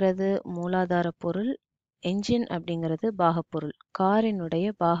அப்படிங்கிறது மூலாதார பொருள், என்ஜின் அப்படிங்கிறது பாகப்பொருள். காரினுடைய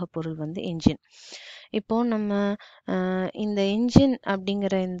பாகப்பொருள் வந்து என்ஜின். இப்போ நம்ம இந்த என்ஜின்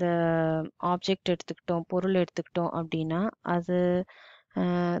அப்படிங்கிற இந்த ஆப்ஜெக்ட் எடுத்துக்கிட்டோம், பொருள் எடுத்துக்கிட்டோம் அப்படின்னா அது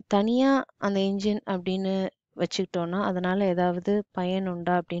தனியாக அந்த என்ஜின் அப்படின்னு வச்சுக்கிட்டோன்னா அதனால ஏதாவது பயன்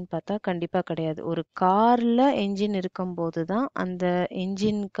உண்டா அப்படின்னு பார்த்தா கண்டிப்பாக கிடையாது. ஒரு காரில் என்ஜின் இருக்கும்போது தான் அந்த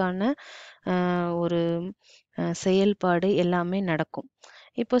என்ஜினுக்கான ஒரு செயல்பாடு எல்லாமே நடக்கும்.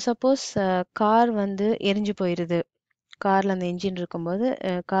 இப்போ சப்போஸ் கார் வந்து எரிஞ்சு போயிடுது, காரில் அந்த என்ஜின் இருக்கும்போது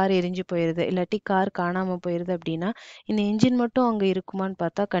கார் எரிஞ்சு போயிடுது, இல்லாட்டி கார் காணாமல் போயிடுது அப்படின்னா இந்த என்ஜின் மட்டும் அங்கே இருக்குமான்னு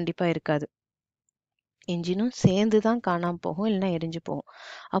பார்த்தா கண்டிப்பாக இருக்காது. என்ஜினும் சேர்ந்து தான் காணாமல் போகும், இல்லைன்னா எரிஞ்சு போகும்.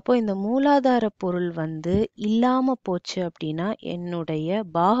 அப்போ இந்த மூலாதார பொருள் வந்து இல்லாமல் போச்சு அப்படின்னா என்னுடைய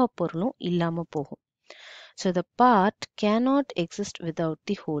பாகப்பொருளும் இல்லாமல் போகும். So the part cannot exist without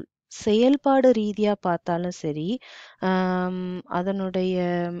the whole. செயல்பாடு ரீதியாக பார்த்தாலும் சரி, அதனுடைய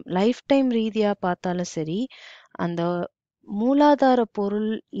லைஃப் டைம் ரீதியாக பார்த்தாலும் சரி, அந்த மூலாதார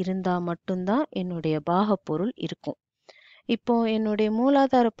பொருள் இருந்தால் மட்டும்தான் என்னுடைய பாகப்பொருள் இருக்கும். இப்போ என்னுடைய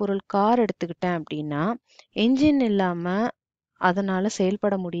மூலாதார பொருள் கார் எடுத்துக்கிட்டேன் அப்படின்னா என்ஜின் இல்லாம அதனால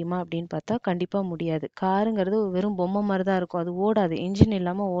செயல்பட முடியுமா அப்படின்னு பார்த்தா கண்டிப்பா முடியாது. காருங்கிறது வெறும் பொம்மை மாதிரி தான் இருக்கும், அது ஓடாது, என்ஜின்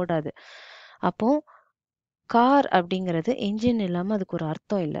இல்லாம ஓடாது. அப்போ கார் அப்படிங்கிறது என்ஜின் இல்லாம அதுக்கு ஒரு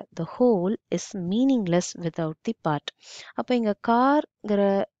அர்த்தம் இல்லை. The whole is meaningless without the part. அப்போ இங்க கார்ங்கிற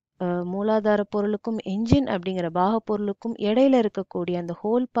மூலாதார பொருளுக்கும் என்ஜின் அப்படிங்கிற பாகப்பொருளுக்கும் இடையில இருக்கக்கூடிய அந்த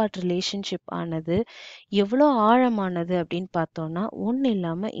ஹோல் பார்ட் ரிலேஷன்ஷிப் ஆனது எவ்வளோ ஆழமானது அப்படின்னு பார்த்தோம்னா ஒன்று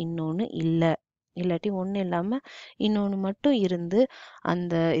இல்லாமல் இன்னொன்று இல்லை இல்லாட்டி ஒண்ணு இல்லாம இன்னொன்னு மட்டும் இருந்து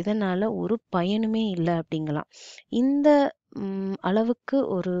அந்த இதனால ஒரு பயனுமே இல்ல அப்படிங்கலாம். இந்த அளவுக்கு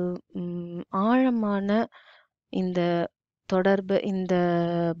ஒரு ஆழமான இந்த தொடர்பு, இந்த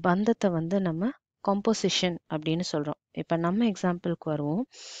பந்தத்த வந்து நம்ம காம்போசிஷன் அப்படின்னு சொல்றோம். இப்ப நம்ம எக்ஸாம்பிளுக்கு வருவோம்.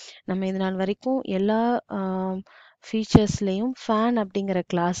 நம்ம இது நாள் வரைக்கும் எல்லா ஃபீச்சர்ஸ்லயும் ஃபேன் அப்படிங்கிற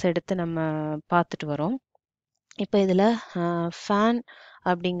கிளாஸ் எடுத்து நம்ம பார்த்துட்டு வரோம். இப்ப இதுல ஃபேன்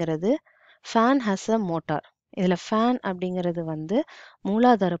அப்படிங்கிறது ஃபேன் ஹாஸ் அ மோட்டார். இதுல ஃபேன் அப்படிங்கிறது வந்து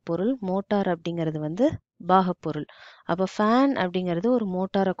மூலாதார பொருள், மோட்டார் அப்படிங்கிறது வந்து பாகப்பொருள். அப்ப ஃபேன் அப்படிங்கிறது ஒரு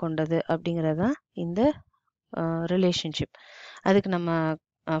மோட்டாரை கொண்டது அப்படிங்கிறது தான் இந்த ரிலேஷன்ஷிப். அதுக்கு நம்ம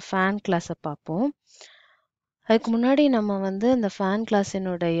ஃபேன் கிளாஸை பார்ப்போம். அதுக்கு முன்னாடி நம்ம வந்து இந்த ஃபேன்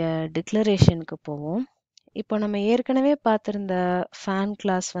கிளாஸினுடைய டிக்ளரேஷனுக்கு போவோம். இப்போ நம்ம ஏற்கனவே பார்த்திருந்த ஃபேன்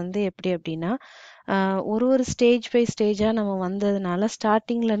கிளாஸ் வந்து எப்படி அப்படின்னா, ஒரு ஒரு ஸ்டேஜ் பை ஸ்டேஜாக நம்ம வந்ததுனால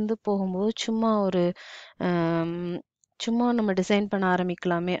ஸ்டார்டிங்ல இருந்து போகும்போது சும்மா நம்ம டிசைன் பண்ண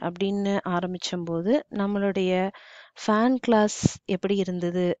ஆரம்பிக்கலாமே அப்படின்னு ஆரம்பிச்சம்போது நம்மளுடைய ஃபேன் கிளாஸ் எப்படி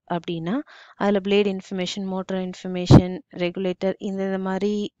இருந்தது அப்படின்னா, அதில் plate information, motor information, regulator, இந்த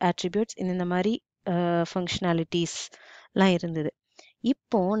மாதிரி ஆட்ரிபியூட்ஸ், இந்த மாதிரி ஃபங்க்ஷனாலிட்டிஸ்லாம் இருந்தது.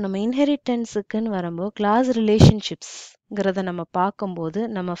 இப்போ நம்ம இன்ஹெரிட்டன்ஸுக்குன்னு வரும்போது கிளாஸ் ரிலேஷன்ஷிப்ஸ்ங்கிறத நம்ம பார்க்கும்போது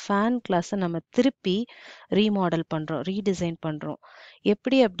நம்ம ஃபேன் கிளாஸை நம்ம திருப்பி ரீமாடல் பண்ணுறோம், ரீடிசைன் பண்ணுறோம்.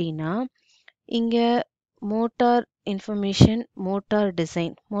 எப்படி அப்படின்னா, இங்கே motor information, motor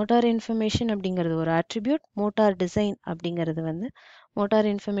design. Motor information அப்படிங்கிறது ஒரு ஆட்ரிபியூட், மோட்டார் டிசைன் அப்படிங்கிறது வந்து மோட்டார்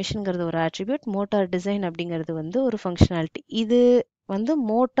இன்ஃபர்மேஷன்ங்கிறது ஒரு ஆட்ரிபியூட், மோட்டார் டிசைன் அப்படிங்கிறது வந்து ஒரு ஃபங்க்ஷனாலிட்டி. இது வந்து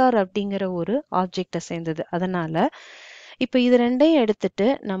மோட்டார் அப்படிங்கிற ஒரு ஆப்ஜெக்டை சேர்ந்தது. அதனால இப்போ இது ரெண்டையும் எடுத்துட்டு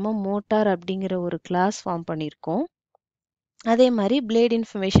நம்ம மோட்டார் அப்படிங்கிற ஒரு கிளாஸ் ஃபார்ம் பண்ணியிருக்கோம். அதே மாதிரி பிளேட்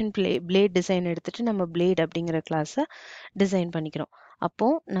இன்ஃபர்மேஷன், பிளேட் டிசைன் எடுத்துட்டு நம்ம பிளேட் அப்படிங்கிற கிளாஸை டிசைன் பண்ணிக்கிறோம். அப்போ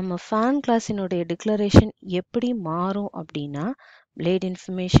நம்ம ஃபேன் கிளாஸினுடைய டிக்ளரேஷன் எப்படி மாறும் அப்படின்னா, பிளேட்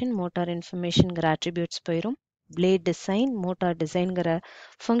இன்ஃபர்மேஷன், மோட்டார் இன்ஃபர்மேஷன்ங்கிற ஆட்ரிபியூட்ஸ் போயிடும், பிளேட் டிசைன், மோட்டார் டிசைன்கிற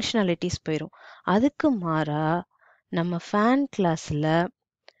ஃபங்க்ஷனாலிட்டிஸ் போயிடும். அதுக்கு மாறா நம்ம ஃபேன் கிளாஸ்ல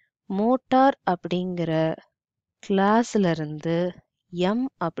மோட்டார் அப்படிங்கிற கிளாஸ்ல இருந்து எம்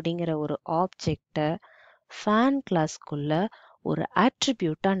அப்படிங்கிற ஒரு ஆப்ஜெக்டை ஃபேன் கிளாஸ்க்குள்ள ஒரு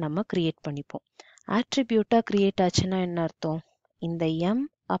ஆட்ரிபியூட்டா நம்ம கிரியேட் பண்ணிப்போம். ஆட்ரிபியூட்டா கிரியேட் ஆச்சுன்னா என்ன அர்த்தம்? இந்த எம்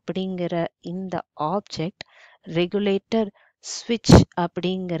அப்படிங்கிற இந்த ஆப்ஜெக்ட் ரெகுலேட்டர், ஸ்விட்ச்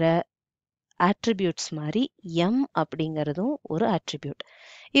அப்படிங்கிற ஆட்ரிபியூட்ஸ் மாதிரி எம் அப்படிங்கிறதும் ஒரு ஆட்ரிபியூட்.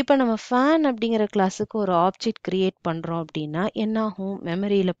 இப்போ நம்ம ஃபேன் அப்படிங்கிற கிளாஸுக்கு ஒரு ஆப்ஜெக்ட் கிரியேட் பண்ணுறோம் அப்படின்னா என்ன ஆகும்?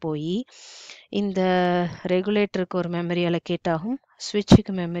 மெமரியில் போய் இந்த ரெகுலேட்டருக்கு ஒரு மெமரி அலோகேட் ஆகும்,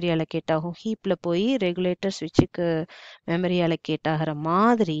 ஸ்விட்சுக்கு மெமரி அலோகேட் ஆகும், ஹீப்பில் போய் ரெகுலேட்டர் ஸ்விட்சுக்கு மெமரி அலோகேட் ஆகிற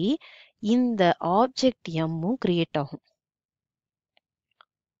மாதிரி இந்த ஆப்ஜெக்ட் எம்மும் கிரியேட் ஆகும்.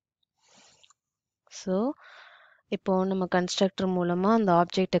 ஸோ இப்போ நம்ம கன்ஸ்ட்ரக்டர் மூலமாக அந்த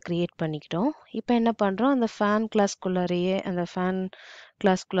ஆப்ஜெக்டை கிரியேட் பண்ணிக்கிட்டோம். இப்போ என்ன பண்ணுறோம்? அந்த ஃபேன் கிளாஸ்க்குள்ளாரையே, அந்த ஃபேன்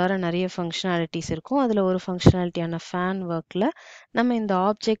கிளாஸ்க்குள்ளார நிறைய ஃபங்க்ஷனாலிட்டிஸ் இருக்கும். அதில் ஒரு ஃபங்க்ஷனாலிட்டியான ஃபேன் ஒர்க்கில் நம்ம இந்த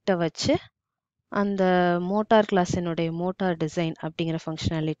ஆப்ஜெக்டை வச்சு அந்த மோட்டார் கிளாஸினுடைய மோட்டார் டிசைன் அப்படிங்கிற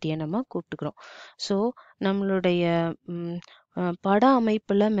ஃபங்க்ஷனாலிட்டியை நம்ம கூப்பிட்டுக்கிறோம். ஸோ நம்மளுடைய பட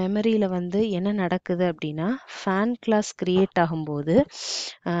அமைப்பில் மெமரியில் வந்து என்ன நடக்குது அப்படின்னா, ஃபேன் கிளாஸ் கிரியேட் ஆகும்போது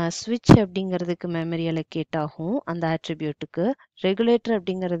ஸ்விட்ச் அப்படிங்கிறதுக்கு மெமரி அலோகேட் ஆகும், அந்த ஆட்ரிபியூட்டுக்கு ரெகுலேட்டர்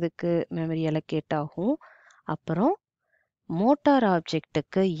அப்படிங்கிறதுக்கு மெமரி அலோகேட் ஆகும், அப்புறம் மோட்டார்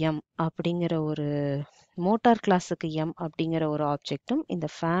ஆப்ஜெக்ட்டுக்கு எம் அப்படிங்கிற ஒரு மோட்டார் கிளாஸுக்கு எம் அப்படிங்கிற ஒரு ஆப்ஜெக்டும் இந்த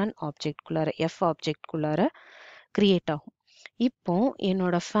ஃபேன் ஆப்ஜெக்ட்குள்ளார எஃப் ஆப்ஜெக்ட்குள்ளார கிரியேட் ஆகும். இப்போ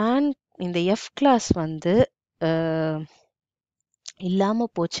என்னோட ஃபேன் இந்த எஃப் கிளாஸ் வந்து இல்லாம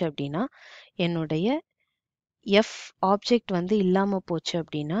போச்சு அப்படின்னா, என்னுடைய எஃப் ஆப்ஜெக்ட் வந்து இல்லாம போச்சு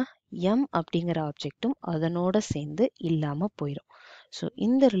அப்படின்னா எம் அப்படிங்கிற ஆப்ஜெக்டும் அதனோட சேர்ந்து இல்லாம போயிடும். ஸோ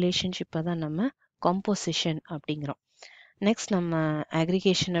இந்த ரிலேஷன்ஷிப்பை தான் நம்ம காம்போசிஷன் அப்படிங்கிறோம். நெக்ஸ்ட் நம்ம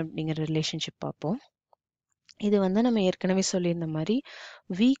அக்ரிகேஷன் அப்படிங்கிற ரிலேஷன்ஷிப் பார்ப்போம். இது வந்து நம்ம ஏற்கனவே சொல்லியிருந்த மாதிரி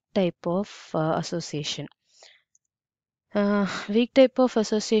week type of association. Week type of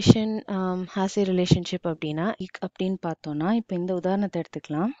association has a relationship அப்படின்னா அப்படின்னு பார்த்தோம்னா, இப்போ இந்த உதாரணத்தை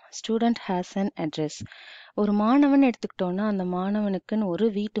எடுத்துக்கலாம். Student has an address. ஒரு மாணவன் எடுத்துக்கிட்டோம்னா அந்த மாணவனுக்குன்னு ஒரு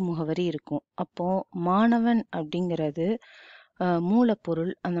வீட்டு முகவரி இருக்கும். அப்போ மாணவன் அப்படிங்கிறது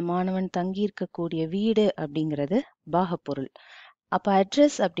மூலப்பொருள், அந்த மாணவன் தங்கியிருக்கக்கூடிய வீடு அப்படிங்கிறது பாகப்பொருள். அப்போ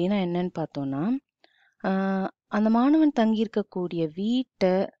அட்ரஸ் அப்படின்னா என்னன்னு பார்த்தோம்னா, அந்த மாணவன் தங்கியிருக்கக்கூடிய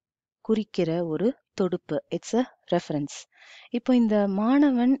வீட்டை குறிக்கிற ஒரு தொடுப்பு. It's a reference. இப்போ இந்த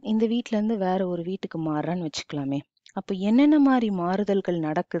மாணவன் இந்த வீட்ல இருந்து வேற ஒரு வீட்டுக்கு மாறுறான்னு வச்சுக்கலாமே. அப்போ என்னென்ன மாதிரி மாறுதல்கள்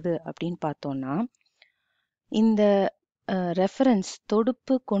நடக்குது அப்படின்னு பார்த்தோம்னா, இந்த ரெஃபரன்ஸ்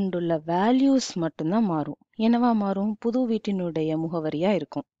தொடுப்பு கொண்டுள்ள வேல்யூஸ் மட்டும்தான் மாறும். என்னவா மாறும்? புது வீட்டினுடைய முகவரியா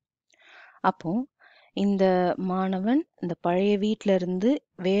இருக்கும். அப்போ இந்த மாணவன் இந்த பழைய வீட்ல இருந்து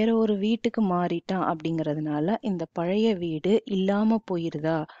வேற ஒரு வீட்டுக்கு மாறிட்டான் அப்படிங்கிறதுனால இந்த பழைய வீடு இல்லாம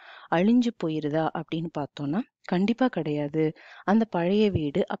போயிருதா, அழிஞ்சு போயிருதா அப்படின்னு பார்த்தோம்னா கண்டிப்பா கிடையாது. அந்த பழைய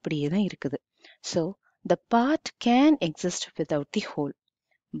வீடு அப்படியே தான் இருக்குது. So the part can exist without the whole.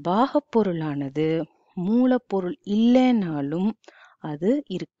 பாகப்பொருளானது மூலப்பொருள் இல்லைனாலும் அது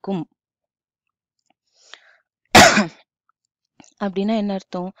இருக்கும். அப்படின்னா என்ன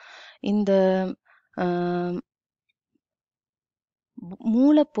அர்த்தம்? இந்த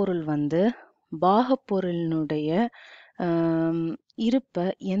மூலப்பொருள் வந்து பாகப்பொருளினுடைய இருப்பை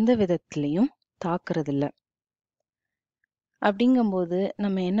எந்த விதத்திலையும் தாக்குறதில்ல. அப்படிங்கும்போது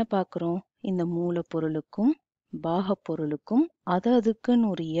நம்ம என்ன பார்க்குறோம்? இந்த மூலப்பொருளுக்கும் பாகப்பொருளுக்கும் அதுக்குன்னு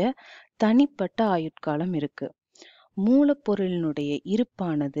உரிய தனிப்பட்ட ஆயுட்காலம் இருக்கு. மூலப்பொருளினுடைய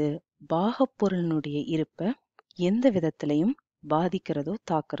இருப்பானது பாகப்பொருளினுடைய இருப்பை எந்த விதத்திலையும் பாதிக்கிறதோ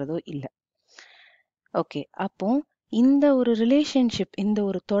தாக்குறதோ இல்லை. ஓகே, அப்போ இந்த ஒரு ரிலேஷன்ஷிப், இந்த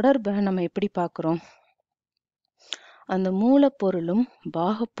ஒரு தொடர்பை நம்ம எப்படி பார்க்குறோம்? அந்த மூலப்பொருளும்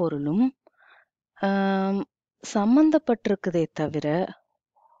பாகப்பொருளும் சம்பந்தப்பட்டிருக்குதே தவிர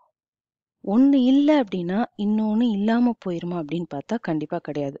ஒண்ணு இல்லை அப்படின்னா இன்னொன்னு இல்லாம போயிருமா அப்படின்னு பார்த்தா கண்டிப்பா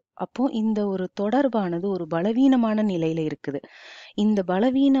கிடையாது. அப்போ இந்த ஒரு தொடர்பானது ஒரு பலவீனமான நிலையில இருக்குது. இந்த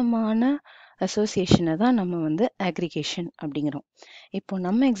பலவீனமான அசோசியேஷனை தான் நம்ம வந்து அக்ரிகேஷன் அப்படிங்கிறோம். இப்போ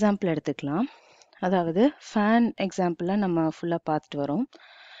நம்ம எக்ஸாம்பிள் எடுத்துக்கலாம். அதாவது ஃபேன் எக்ஸாம்பிள நம்ம ஃபுல்லா பார்த்துட்டு வரோம்.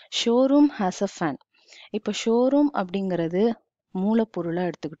 Showroom has a fan. இப்போ ஷோரூம் அப்படிங்கிறது மூலப்பொருளா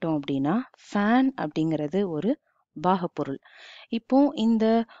எடுத்துக்கிட்டோம் அப்படின்னா ஃபேன் அப்படிங்கிறது ஒரு பாகப்பொருள். இப்போ இந்த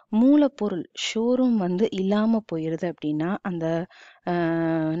மூலப்பொருள் ஷோரூம் வந்து இல்லாம போயிருது அப்படின்னா அந்த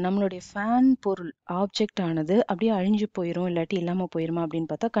நம்மளுடைய ஃபேன் பொருள் ஆப்ஜெக்ட் ஆனது அப்படியே அழிஞ்சு போயிரும், இல்லாட்டி இல்லாம போயிருமா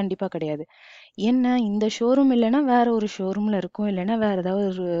அப்படின்னு பார்த்தா கண்டிப்பா கிடையாது. என்ன, இந்த ஷோரூம் இல்லைன்னா வேற ஒரு ஷோரூம்ல இருக்கும், இல்லைன்னா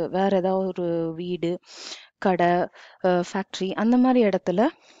வேற ஏதாவது ஒரு வீடு, கடை, ஃபேக்டரி அந்த மாதிரி இடத்துல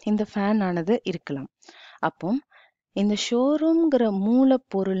இந்த ஃபேன் ஆனது இருக்கலாம். அப்போ இந்த ஷோரூம்ங்கிற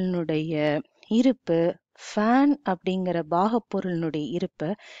மூலப்பொருளினுடைய இருப்பு ஃபேன் அப்படிங்கிற பாகப்பொருளினுடைய இருப்பை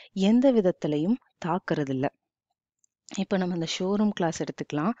எந்த விதத்திலையும் தாக்குறது இல்ல. இப்போ நம்ம இந்த ஷோரூம் கிளாஸ்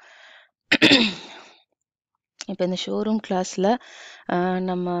எடுத்துக்கலாம். இப்போ இந்த ஷோரூம் கிளாஸ்ல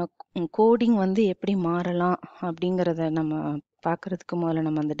நம்ம கோடிங் வந்து எப்படி மாறலாம் அப்படிங்கிறத நம்ம பார்க்கறதுக்கு முதல்ல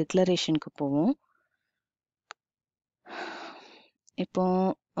நம்ம அந்த டிக்ளரேஷனுக்கு போவோம். இப்போ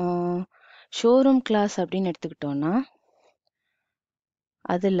ஷோரூம் கிளாஸ் அப்படின்னு எடுத்துக்கிட்டோம்னா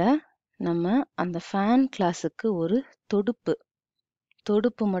அதுல நம்ம அந்த ஃபேன் கிளாஸுக்கு ஒரு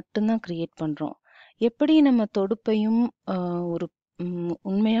தொடுப்பு மட்டும்தான் கிரியேட் பண்றோம். எப்படி நம்ம தொடுப்பையும் ஒரு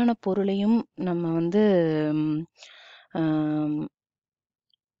உண்மையான பொருளையும் நம்ம வந்து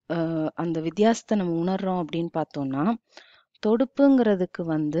அந்த வித்தியாசத்தை நம்ம உணர்றோம் அப்படின்னு பார்த்தோம்னா, தொடுப்புங்கிறதுக்கு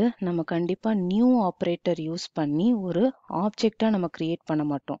வந்து நம்ம கண்டிப்பா நியூ ஆப்ரேட்டர் யூஸ் பண்ணி ஒரு ஆப்ஜெக்டா நம்ம கிரியேட் பண்ண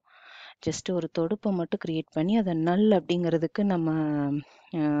மாட்டோம். ஜஸ்ட் ஒரு தொடுப்பை மட்டும் கிரியேட் பண்ணி அதை நல் அப்படிங்கிறதுக்கு நம்ம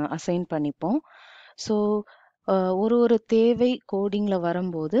அசைன் பண்ணிப்போம். ஸோ ஒரு தேவை கோடிங்ல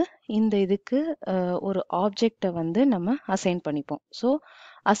வரும்போது இந்த இதுக்கு ஒரு ஆப்ஜெக்டை வந்து நம்ம அசைன் பண்ணிப்போம். ஸோ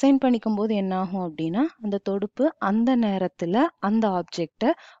அசைன் பண்ணிக்கும் போது என்ன ஆகும் அப்படின்னா அந்த தொடுப்பு அந்த நேரத்துல அந்த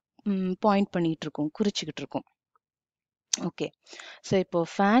ஆப்ஜெக்டை பாயிண்ட் பண்ணிட்டு இருக்கும், குறிச்சுக்கிட்டு இருக்கும். ஓகே, ஸோ இப்போ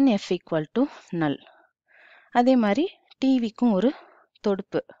ஃபேன் எஃப் ஈக்குவல் டு நல். அதே மாதிரி டிவிக்கும் ஒரு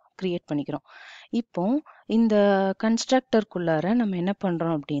தொடுப்பு கிரியேட் பண்ணிக்கிறோம். இப்போ இந்த கன்ஸ்ட்ரக்டருக்குள்ளார நம்ம என்ன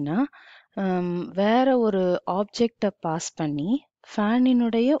பண்றோம் அப்படின்னா வேற ஒரு ஆப்ஜெக்டை பாஸ் பண்ணி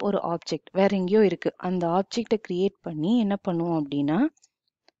ஃபேனினுடைய ஒரு ஆப்ஜெக்ட் வேற எங்கேயோ இருக்கு, அந்த ஆப்ஜெக்டை கிரியேட் பண்ணி என்ன பண்ணுவோம் அப்படின்னா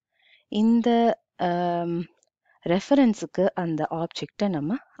இந்த ரெஃபரன்ஸுக்கு அந்த ஆப்ஜெக்டை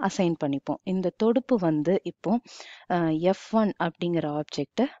நம்ம அசைன் பண்ணிப்போம். இந்த தொடுப்பு வந்து இப்போ F1 அப்படிங்கிற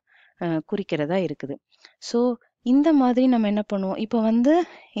ஆப்ஜெக்டை குறிக்கிறதா இருக்குது. ஸோ இந்த மாதிரி நம்ம என்ன பண்ணுவோம்? இப்போ வந்து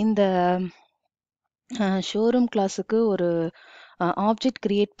இந்த ஷோரூம் கிளாஸுக்கு ஒரு ஆப்ஜெக்ட்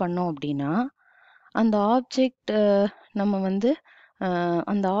கிரியேட் பண்ணோம் அப்படின்னா அந்த ஆப்ஜெக்ட் நம்ம வந்து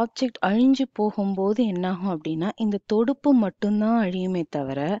அந்த ஆப்ஜெக்ட் அழிஞ்சு போகும்போது என்னாகும் அப்படின்னா இந்த தொடுப்பு மட்டும்தான் அழியுமே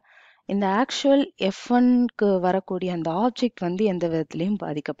தவிர இந்த ஆக்சுவல் F1க்கு வரக்கூடிய அந்த ஆப்ஜெக்ட் வந்து எந்த விதத்திலையும்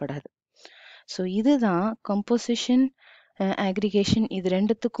பாதிக்கப்படாது. ஸோ இதுதான் கம்போசிஷன் அக்ரிகேஷன் இது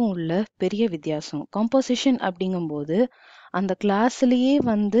ரெண்டுத்துக்கும் உள்ள பெரிய வித்தியாசம். கம்போசிஷன் அப்படிங்கும்போது அந்த கிளாஸ்லயே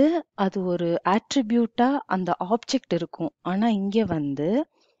வந்து அது ஒரு ஆட்ரிபியூட்டா அந்த ஆப்ஜெக்ட் இருக்கும். ஆனா இங்க வந்து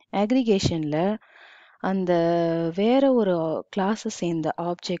அக்ரிகேஷன்ல அந்த வேற ஒரு கிளாஸை சேர்ந்த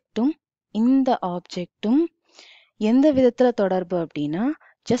ஆப்ஜெக்டும் இந்த ஆப்ஜெக்டும் எந்த விதத்துல தொடர்பு அப்படின்னா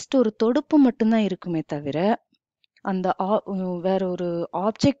ஜஸ்ட் ஒரு தொடுப்பு மட்டும்தான் இருக்குமே தவிர அந்த வேற ஒரு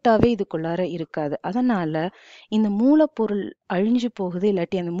ஆப்ஜெக்டாவே இதுக்குள்ளார இருக்காது. அதனால இந்த மூலப்பொருள் அழிஞ்சு போகுது,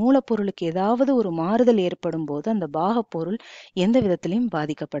 இல்லாட்டி அந்த மூலப்பொருளுக்கு ஏதாவது ஒரு மாறுதல் ஏற்படும் போது அந்த பாகப்பொருள் எந்த விதத்திலையும்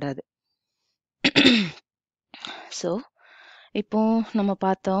பாதிக்கப்படாது. ஸோ இப்போ நம்ம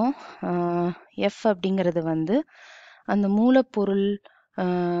பார்த்தோம், எஃப் அப்படிங்கிறது வந்து அந்த மூலப்பொருள்,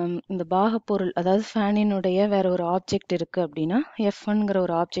 இந்த பாகப்பொருள், அதாவது ஃபேனினுடைய வேற ஒரு ஆப்ஜெக்ட் இருக்கு அப்படின்னா, எஃப்ங்கிற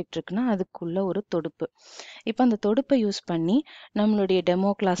ஒரு ஆப்ஜெக்ட் இருக்குன்னா அதுக்குள்ள ஒரு தொடுப்பு. இப்போ அந்த தொடுப்பை யூஸ் பண்ணி நம்மளுடைய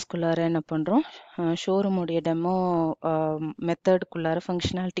டெமோ கிளாஸ்க்குள்ளார என்ன பண்ணுறோம், ஷோரூமுடைய டெமோ மெத்தடுக்குள்ளார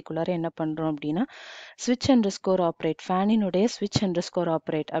ஃபங்க்ஷனாலிட்டிக்குள்ளார என்ன பண்ணுறோம் அப்படின்னா, ஸ்விட்ச் அண்டர் ஸ்கோர் ஆப்ரேட், ஃபேனினுடைய ஸ்விட்ச் அண்டர் ஸ்கோர்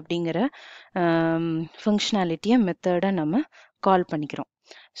ஆப்ரேட் அப்படிங்கிற ஃபங்க்ஷனாலிட்டியை மெத்தடை நம்ம கால் பண்ணிக்கிறோம்.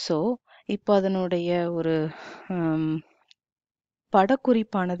 ஸோ இப்போ அதனுடைய ஒரு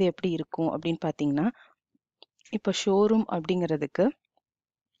படக்குறிப்பானது எப்படி இருக்கும் அப்படின்னு பார்த்தீங்கன்னா, இப்போ ஷோரூம் அப்படிங்கிறதுக்கு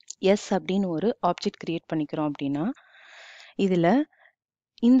எஸ் அப்படின்னு ஒரு ஆப்ஜெக்ட் கிரியேட் பண்ணிக்கிறோம் அப்படின்னா, இதில்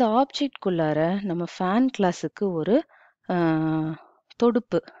இந்த ஆப்ஜெக்ட்குள்ளார நம்ம ஃபேன் கிளாஸுக்கு ஒரு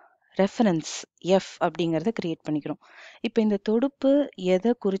தொடுப்பு ரெஃபரன்ஸ் எஃப் அப்படிங்கிறத கிரியேட் பண்ணிக்கிறோம். இப்போ இந்த தொடுப்பு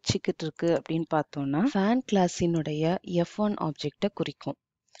எதை குறிச்சிக்கிட்டு இருக்கு அப்படின்னு பார்த்தோம்னா, ஃபேன் கிளாஸினுடைய F1 ஆப்ஜெக்டை குறிக்கும்.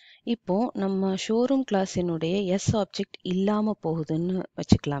 இப்போ நம்ம ஷோரூம் கிளாஸினுடைய எஸ் ஆப்ஜெக்ட் இல்லாம போகுதுன்னு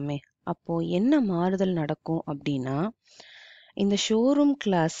வச்சுக்கலாமே. அப்போ என்ன மாறுதல் நடக்கும் அப்படின்னா, இந்த ஷோரூம்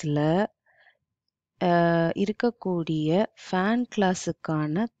கிளாஸ்ல இருக்கக்கூடிய ஃபேன்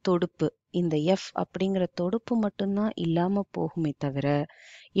கிளாஸுக்கான தொடுப்பு, இந்த எஃப் அப்படிங்கிற தொடுப்பு மட்டும்தான் இல்லாம போகுமே தவிர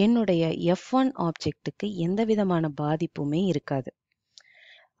என்னுடைய F1 ஆப்ஜெக்ட்டுக்கு எந்த விதமான பாதிப்புமே இருக்காது.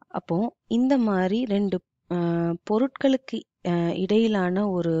 அப்போ இந்த மாதிரி ரெண்டு பொருட்களுக்கு இடையிலான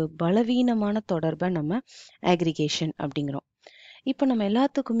ஒரு பலவீனமான தொடர்பை நம்ம aggregation அப்படிங்கிறோம். இப்போ நம்ம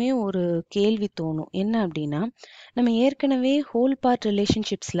எல்லாத்துக்குமே ஒரு கேள்வி தோணும். என்ன அப்படின்னா, நம்ம ஏற்கனவே ஹோல் பார்ட்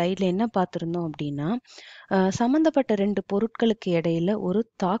ரிலேஷன்ஷிப் ஸ்லைட்ல என்ன பார்த்துருந்தோம் அப்படின்னா, சம்மந்தப்பட்ட ரெண்டு பொருட்களுக்கு இடையில ஒரு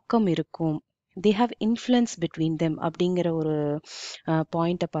தாக்கம் இருக்கும், they have influence between them அப்படிங்கிற ஒரு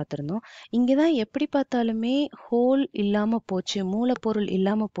பாயிண்ட்டை பார்த்துருந்தோம். இங்கே தான் எப்படி பார்த்தாலுமே ஹோல் இல்லாமல் போச்சு, மூலப்பொருள்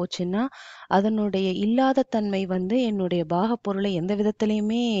இல்லாமல் போச்சுன்னா அதனுடைய இல்லாத தன்மை வந்து என்னுடைய பாகப்பொருளை எந்த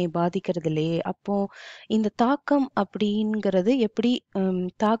விதத்திலையுமே பாதிக்கிறது இல்லையே. அப்போ இந்த தாக்கம் அப்படிங்கிறது எப்படி,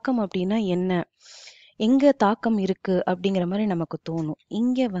 தாக்கம் அப்படின்னா என்ன, எங்க தாக்கம் இருக்கு அப்படிங்கிற மாதிரி நமக்கு தோணும்.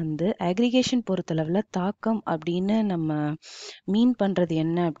 இங்க வந்து அக்ரிகேஷன் பொறுத்தளவுல தாக்கம் அப்படின்னு நம்ம மீன் பண்றது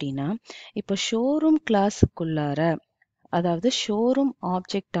என்ன அப்படின்னா, இப்போ ஷோரூம் கிளாஸுக்குள்ளார, அதாவது ஷோரூம்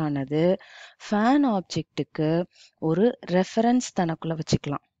ஆப்ஜெக்ட் ஆனது ஃபேன் ஆப்ஜெக்ட்டுக்கு ஒரு ரெஃபரன்ஸ் தனக்குள்ள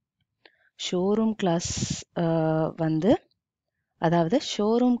வச்சுக்கலாம். ஷோரூம் கிளாஸ் வந்து, அதாவது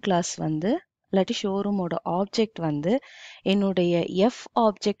ஷோரூம் கிளாஸ் வந்து இல்லாட்டி ஷோரூமோட ஆப்ஜெக்ட் வந்து என்னுடைய எஃப்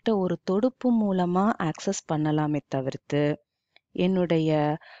ஆப்ஜெக்டை ஒரு தொடுப்பு மூலமா ஆக்சஸ் பண்ணலாமே தவிர்த்து, என்னுடைய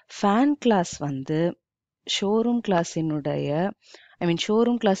ஃபேன் கிளாஸ் வந்து ஷோரூம் கிளாஸினுடைய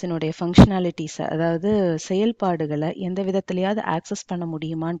ஷோரூம் கிளாஸினுடைய ஃபங்க்ஷனாலிட்டிஸ், அதாவது செயல்பாடுகளை எந்த விதத்திலையாவது ஆக்சஸ் பண்ண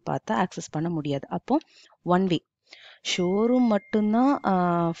முடியுமான்னு பார்த்தா ஆக்சஸ் பண்ண முடியாது. அப்போ ஒன் வே, ஷோரூம் மட்டும்தான்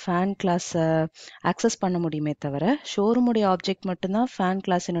ஃபேன் கிளாஸை ஆக்சஸ் பண்ண முடியுமே தவிர, ஷோரூமுடைய ஆப்ஜெக்ட் மட்டும்தான் ஃபேன்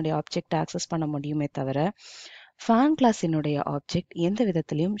கிளாஸினுடைய ஆப்ஜெக்ட் ஆக்சஸ் பண்ண முடியுமே தவிர, ஃபேன் கிளாஸினுடைய ஆப்ஜெக்ட் எந்த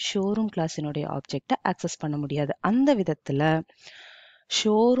விதத்திலையும் ஷோரூம் கிளாஸினுடைய ஆப்ஜெக்டை ஆக்சஸ் பண்ண முடியாது. அந்த விதத்தில்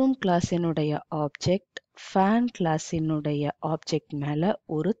ஷோரூம் கிளாஸினுடைய ஆப்ஜெக்ட் ஃபேன் கிளாஸினுடைய ஆப்ஜெக்ட் மேல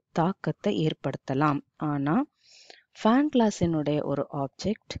ஒரு தாக்கத்தை ஏற்படுத்தலாம். ஆனா ஃபேன் கிளாஸினுடைய ஒரு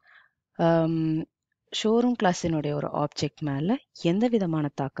ஆப்ஜெக்ட் ஷோரூம் கிளாஸினுடைய ஒரு ஆப்ஜெக்ட் மேல எந்த விதமான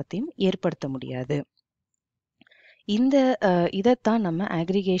தாக்கத்தையும் ஏற்படுத்த முடியாது. இந்த இதைத்தான் நம்ம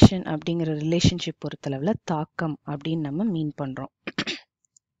அக்ரிகேஷன் அப்படிங்கிற ரிலேஷன்ஷிப் பொறுத்தளவுல தாக்கம் அப்படின்னு நம்ம மீன் பண்றோம்.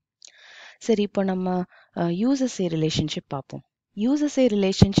 சரி, இப்போ நம்ம யூசர்ஸே ரிலேஷன்ஷிப் பார்ப்போம். யூசர்ஸே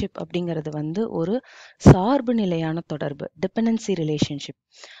ரிலேஷன்ஷிப் அப்படிங்கிறது வந்து ஒரு சார்பு நிலையான தொடர்பு, டிபெண்டன்சி ரிலேஷன்ஷிப்.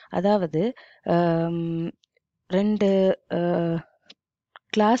 அதாவது ரெண்டு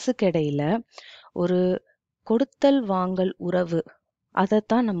கிளாஸுக்கு இடையில ஒரு கொடுத்தல் வாங்கல் உறவு,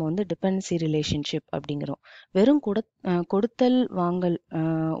 அதைத்தான் நம்ம வந்து டிபெண்டன்சி ரிலேஷன்ஷிப் அப்படிங்கிறோம். வெறும் கொடுத்தல் வாங்கல்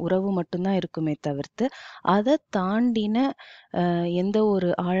உறவு மட்டும்தான் இருக்குமே தவிர்த்து அதை தாண்டின எந்த ஒரு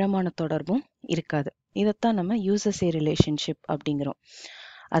ஆழமான தொடர்பும் இருக்காது. இதைத்தான் நம்ம யூசர்ஸே ரிலேஷன்ஷிப் அப்படிங்கிறோம்.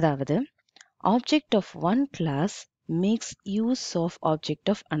 அதாவது object of one class maths use of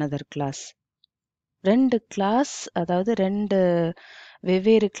object of another class. ரெண்டு கிளாஸ், அதாவது ரெண்டு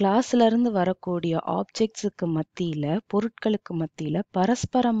வெவ்வேறு கிளாஸ்ல இருந்து வரக்கூடிய ஆப்ஜெக்ட்ஸுக்கு மத்தியில, பொருட்களுக்கு மத்தியில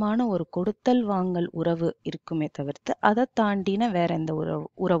பரஸ்பரமான ஒரு கொடுத்தல் வாங்கல் உறவு இருக்குமே தவிர்த்து அதை தாண்டின வேற எந்த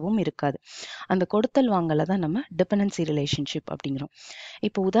உறவும் இருக்காது. அந்த கொடுத்தல் வாங்கலை தான் நம்ம டிபெண்டன்சி ரிலேஷன்ஷிப் அப்படிங்கிறோம்.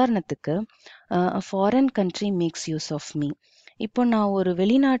 இப்போ உதாரணத்துக்கு, foreign country maths use of me. இப்போ நான் ஒரு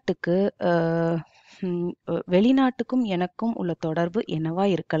வெளிநாட்டுக்கு வெளிநாட்டுக்கும் எனக்கும் உள்ள தொடர்பு என்னவா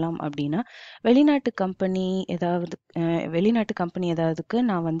இருக்கலாம் அப்படின்னா, வெளிநாட்டு கம்பெனி ஏதாவதுக்கு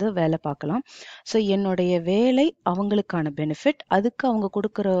நான் வந்து வேலை பார்க்கலாம். ஸோ என்னுடைய வேலை அவங்களுக்கான பெனிஃபிட், அதுக்கு அவங்க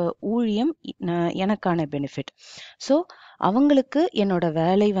கொடுக்குற ஊழியம் எனக்கான பெனிஃபிட். ஸோ அவங்களுக்கு என்னோட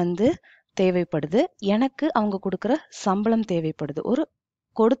வேலை வந்து தேவைப்படுது, எனக்கு அவங்க கொடுக்குற சம்பளம் தேவைப்படுது. ஒரு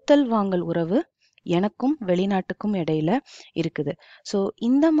கொடுத்தல் வாங்கல் உறவு எனக்கும் வெளிநாட்டுக்கும் இடையில இருக்குது. ஸோ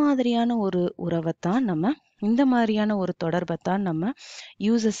இந்த மாதிரியான ஒரு உறவைத்தான் இந்த மாதிரியான ஒரு தொடர்பைத்தான் நம்ம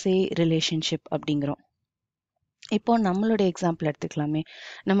யூசஸே ரிலேஷன்ஷிப் அப்படிங்கிறோம். இப்போ நம்மளுடைய எக்ஸாம்பிள் எடுத்துக்கலாமே.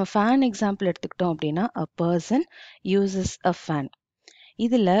 நம்ம ஃபேன் எக்ஸாம்பிள் எடுத்துக்கிட்டோம் அப்படின்னா, a person uses a fan.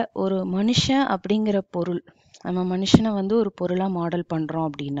 இதுல ஒரு மனுஷன் அப்படிங்கிற பொருள், நம்ம மனுஷனை வந்து ஒரு பொருளா மாடல் பண்றோம்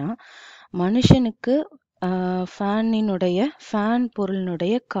அப்படின்னா, மனுஷனுக்கு ஃபேன்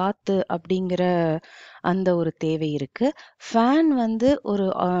பொருளினுடைய காத்து அப்படிங்கிற அந்த ஒரு தேவை இருக்கு. ஃபேன் வந்து ஒரு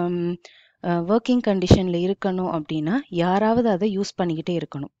ஒர்க்கிங் கண்டிஷன்ல இருக்கணும் அப்படின்னா, யாராவது அதை யூஸ் பண்ணிக்கிட்டே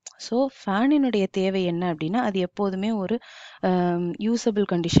இருக்கணும். ஸோ ஃபேனினுடைய தேவை என்ன அப்படின்னா, அது எப்போதுமே ஒரு யூசபிள்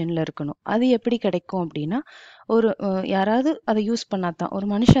கண்டிஷன்ல இருக்கணும். அது எப்படி கிடைக்கும் அப்படின்னா, ஒரு யாராவது அதை யூஸ் பண்ணாதான், ஒரு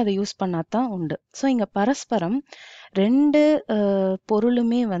மனுஷன் அதை யூஸ் பண்ணாதான் உண்டு. ஸோ இங்க பரஸ்பரம் ரெண்டு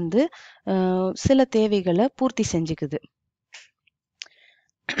பொருளுமே வந்து சில தேவைகளை பூர்த்தி செஞ்சுக்குது.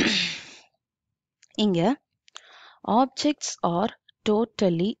 இங்க ஆப்ஜெக்ட்ஸ் ஆர்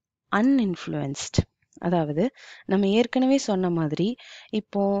டோட்டலி அன்இன்ஃப்ளூயன்ஸ்ட். அதாவது நம்ம ஏற்கனவே சொன்ன மாதிரி,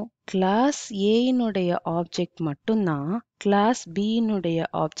 இப்போ கிளாஸ் ஏனுடைய ஆப்ஜெக்ட் மட்டும்தான் கிளாஸ் பியினுடைய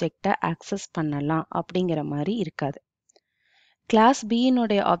ஆப்ஜெக்டை ஆக்சஸ் பண்ணலாம் அப்படிங்கிற மாதிரி இருக்காது. கிளாஸ்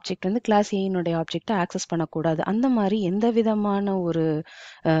பியினுடைய ஆப்ஜெக்ட் வந்து கிளாஸ் ஏனுடைய ஆப்ஜெக்டை ஆக்சஸ் பண்ணக்கூடாது. அந்த மாதிரி எந்த விதமான ஒரு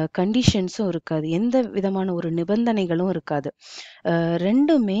கண்டிஷன்ஸும் இருக்காது, எந்த விதமான ஒரு நிபந்தனைகளும் இருக்காது.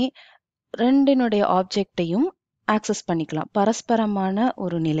 ரெண்டுமே ரெண்டினுடைய ஆப்ஜெக்டையும் ஆக்சஸ் பண்ணிக்கலாம் பரஸ்பரமான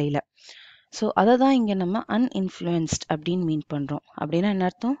ஒரு நிலையில. ஸோ அதை தான் இங்கே நம்ம அன்இன்ஃப்ளூயன்ஸ்ட் அப்படின்னு மீன் பண்ணுறோம். அப்படின்னா என்ன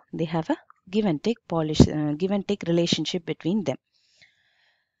அர்த்தம்? They have a give and take relationship between them.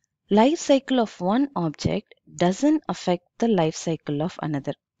 Life cycle of one object doesn't affect the life cycle of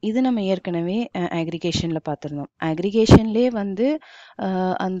another. இது நம்ம ஏற்கனவே அக்ரிகேஷன்ல பார்த்துருந்தோம். அக்ரிகேஷன்லேயே வந்து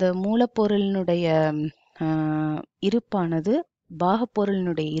அந்த மூலப்பொருளினுடைய இருப்பானது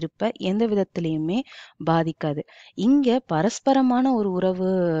பாகப்பொருளினுடைய இருப்பை எந்த விதத்திலையுமே பாதிக்காது. இங்க பரஸ்பரமான ஒரு உறவு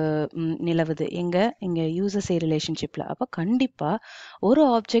நிலவுது. இங்க யூசர்ஸே ரிலேஷன்ஷிப்ல. அப்ப கண்டிப்பா ஒரு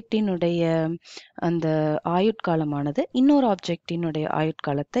ஆப்ஜெக்டினுடைய அந்த ஆயுட்காலமானது இன்னொரு ஆப்ஜெக்டினுடைய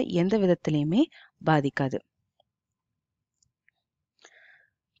ஆயுட்காலத்தை எந்த விதத்திலையுமே பாதிக்காது.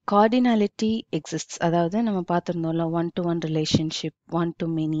 Cardinality exists. அதாவது நம்ம பார்த்துருந்தோம்ல, one to one relationship, one to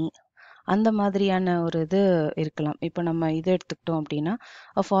many, அந்த மாதிரியான ஒரு இது இருக்கலாம். இப்போ நம்ம இதை எடுத்துக்கிட்டோம் அப்படின்னா,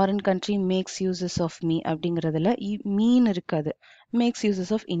 அ foreign country maths uses of me அப்படிங்கிறதுல மீன் இருக்காது, மேக்ஸ்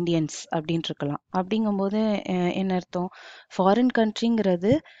யூசஸ் ஆஃப் இந்தியன்ஸ் அப்படின்னு இருக்கலாம். அப்படிங்கும்போது என்ன அர்த்தம்? ஃபாரின்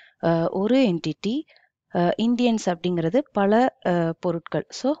கண்ட்ரிங்கிறது ஒரு என்டிட்டி, இந்தியன்ஸ் அப்படிங்கிறது பல பொருட்கள்.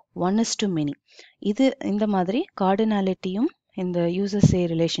 So one is to many. இந்த மாதிரி கார்டினாலிட்டியும் இந்த யூசர்ஸே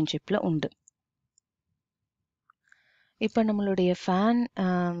ரிலேஷன்ஷிப்ல உண்டு. இப்போ நம்மளுடைய ஃபேன்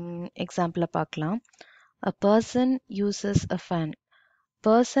எக்ஸாம்பிளை பார்க்கலாம். A person uses a fan.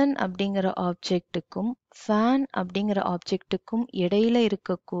 Person அப்படிங்கிற ஆப்ஜெக்ட்டுக்கும் ஃபேன் அப்படிங்கிற ஆப்ஜெக்ட்டுக்கும் இடையில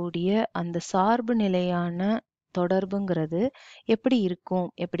இருக்கக்கூடிய அந்த சார்பு நிலையான தொடர்புங்கிறது எப்படி இருக்கும்,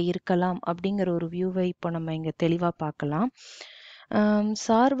 எப்படி இருக்கலாம் அப்படிங்கிற ஒரு வியூவை இப்போ நம்ம இங்க தெளிவா பார்க்கலாம்.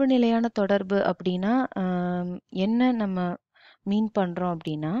 சார்பு நிலையான தொடர்பு அப்படின்னா என்ன நம்ம மீன் பண்றோம்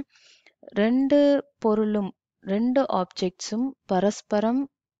அப்படின்னா, ரெண்டு பொருளும் ரெண்டு ஆப்ஜெக்ட்ஸும் பரஸ்பரம்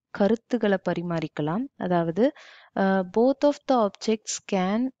கருத்துக்களை பரிமாறிக்கலாம். அதாவது both of the objects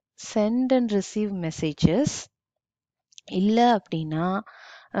can send and receive messages. இல்ல அப்படின்னா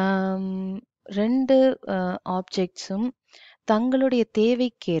ரெண்டு ஆப்ஜெக்ட்ஸும் தங்களுடைய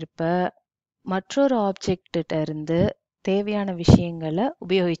தேவைக்கேற்ப மற்றொரு ஆப்ஜெக்ட்ட இருந்து தேவையான விஷயங்களை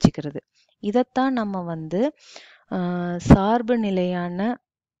உபயோகிச்சுக்கிறது. இதைத்தான் நம்ம வந்து சார்பு நிலையான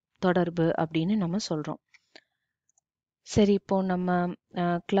தொடர்பு அப்படின்னு நம்ம சொல்றோம். சரி, இப்போ நம்ம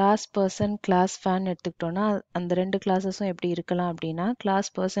கிளாஸ் பர்சன், கிளாஸ் ஃபேன் எடுத்துக்கிட்டோம்னா, அந்த ரெண்டு கிளாஸஸும் எப்படி இருக்கலாம் அப்படின்னா, கிளாஸ்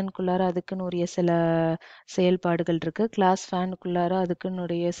பர்சனுக்குள்ளார அதுக்குன்னு சில செயல்பாடுகள் இருக்கு, கிளாஸ் ஃபேனுக்குள்ளார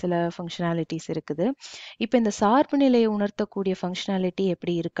அதுக்குன்னுடைய சில ஃபங்க்ஷனாலிட்டிஸ் இருக்குது. இப்போ இந்த சார்பு நிலையை உணர்த்தக்கூடிய ஃபங்க்ஷனாலிட்டி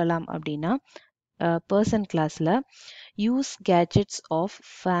எப்படி இருக்கலாம் அப்படின்னா, பர்சன் கிளாஸ்ல use gadgets of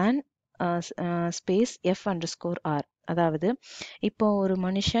fan space F under score R. அதாவது இப்போ ஒரு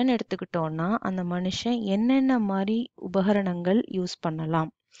மனுஷன் எடுத்துக்கிட்டோம்னா, அந்த மனுஷன் என்னென்ன மாதிரி உபகரணங்கள் யூஸ் பண்ணலாம்.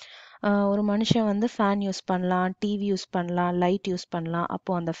 ஒரு மனுஷன் வந்து ஃபேன் யூஸ் பண்ணலாம், டிவி யூஸ் பண்ணலாம், லைட் யூஸ் பண்ணலாம்.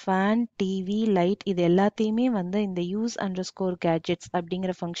 அப்போ அந்த ஃபேன், டிவி, லைட் இது எல்லாத்தையுமே வந்து இந்த யூஸ் அண்டர் ஸ்கோர் கேஜெட்ஸ்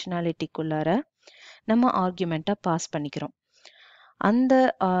அப்படிங்கிற ஃபங்க்ஷனாலிட்டிக்குள்ளார நம்ம ஆர்குமெண்ட்டை பாஸ் பண்ணிக்கிறோம். அந்த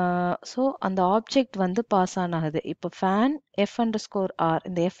ஸோ அந்த ஆப்ஜெக்ட் வந்து பாஸ் ஆன் ஆகுது. இப்போ fan F under score R,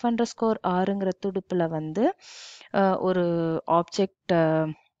 இந்த எஃப் அண்டர் ஸ்கோர் ஆருங்கிற துடுப்புல வந்து ஒரு ஆப்ஜெக்ட்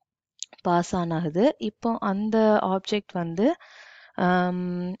பாஸ் ஆன் ஆகுது. இப்போ அந்த ஆப்ஜெக்ட் வந்து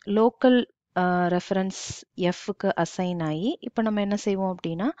லோக்கல் ரெஃபரன்ஸ் எஃப்க்கு அசைன் ஆகி, இப்போ நம்ம என்ன செய்வோம்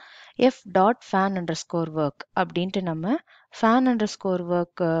அப்படின்னா F dot fan under score work அப்படின்ட்டு நம்ம fan under score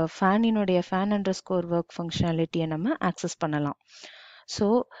work, fan under score work ஃபங்க்ஷனாலிட்டியை நம்ம ஆக்சஸ் பண்ணலாம். ஸோ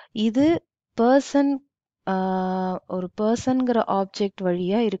இது பர்சன் ஒரு பர்சன்கிற ஆப்ஜெக்ட்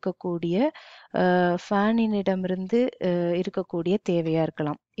வழியா இருக்கக்கூடிய ஃபேனினிடமிருந்து இருக்கக்கூடிய தேவையா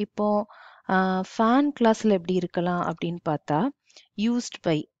இருக்கலாம். இப்போ ஃபேன் கிளாஸ்ல எப்படி இருக்கலாம் அப்படின்னு பார்த்தா யூஸ்ட்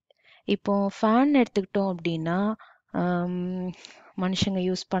பை. இப்போ ஃபேன் எடுத்துக்கிட்டோம் அப்படின்னா மனுஷங்க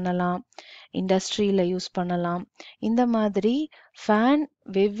யூஸ் பண்ணலாம், இண்டஸ்ட்ரியில யூஸ் பண்ணலாம். இந்த மாதிரி ஃபேன்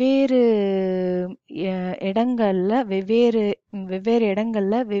வெவ்வேறு இடங்கள்ல வெவ்வேறு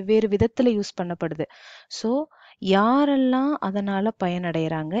இடங்கள்ல வெவ்வேறு விதத்துல யூஸ் பண்ணப்படுது. ஸோ யாரெல்லாம் அதனால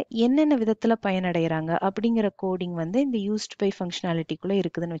பயனடைகிறாங்க, என்னென்ன விதத்துல பயனடைகிறாங்க அப்படிங்கிற கோடிங் வந்து இந்த யூஸ்ட் பை ஃபங்க்ஷனாலிட்டிக்குள்ள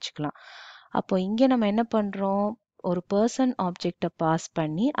இருக்குதுன்னு வச்சுக்கலாம். அப்போ இங்க நம்ம என்ன பண்றோம், ஒரு பர்சன் ஆப்ஜெக்டை பாஸ்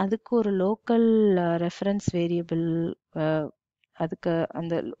பண்ணி அதுக்கு ஒரு லோக்கல் ரெஃபரன்ஸ் வேரியபிள், அதுக்கு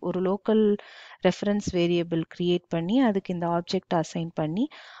அந்த ஒரு லோக்கல் ரெஃபரன்ஸ் வேரியபிள் கிரியேட் பண்ணி அதுக்கு இந்த ஆப்ஜெக்ட் அசைன் பண்ணி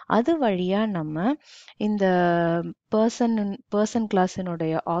அது வழியா நம்ம இந்த பர்சன்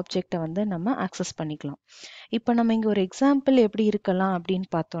கிளாஸினுடைய ஆப்ஜெக்டை வந்து நம்ம ஆக்சஸ் பண்ணிக்கலாம். இப்போ நம்ம இங்க ஒரு எக்ஸாம்பிள் எப்படி இருக்கலாம் அப்படின்னு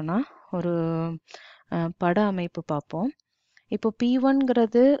பார்த்தோம்னா, ஒரு பட அமைப்பு பார்ப்போம். இப்போ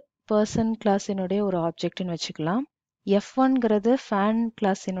P1ங்கிறது பர்சன் கிளாஸினுடைய ஒரு ஆப்ஜெக்ட்னு வச்சுக்கலாம். F1ங்கிறது ஃபேன்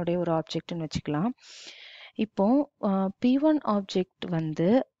கிளாஸினுடைய ஒரு ஆப்ஜெக்ட்னு வச்சுக்கலாம். இப்போ P1 ஆப்ஜெக்ட் வந்து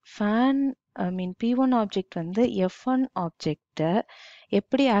P1 ஆப்ஜெக்ட் வந்து F1 ஆப்ஜெக்டை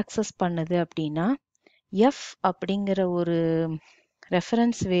எப்படி ஆக்சஸ் பண்ணுது அப்படின்னா, F அப்படிங்கிற ஒரு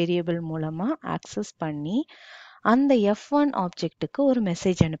ரெஃபரன்ஸ் வேரியபிள் மூலமா ஆக்சஸ் பண்ணி அந்த F1 ஆப்ஜெக்ட்டுக்கு ஒரு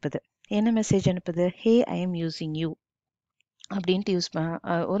மெசேஜ் அனுப்புது. என்ன message அனுப்புது? Hey I am using you அப்படின்ட்டு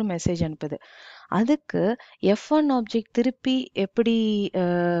ஒரு மெசேஜ் அனுப்புது. அதுக்கு F1 ஆப்ஜெக்ட் திருப்பி எப்படி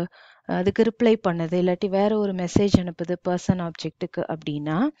அதுக்கு ரிப்ளை பண்ணுது, இல்லாட்டி வேற ஒரு மெசேஜ் அனுப்புது பர்சன் ஆப்ஜெக்ட்டுக்கு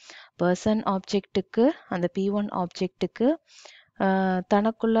அப்படின்னா, பர்சன் ஆப்ஜெக்ட்டுக்கு அந்த P1 ஆப்ஜெக்ட்டுக்கு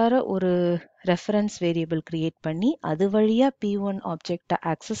தனக்குள்ளார ஒரு ரெஃபரன்ஸ் வேரியபிள் கிரியேட் பண்ணி அது வழியா P1 ஆப்ஜெக்டை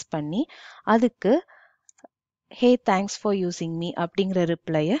ஆக்சஸ் பண்ணி அதுக்கு ஹே தேங்க்ஸ் ஃபார் யூசிங் மீ அப்படிங்கிற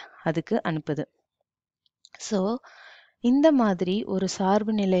ரிப்ளையை அதுக்கு அனுப்புது. ஸோ இந்த மாதிரி ஒரு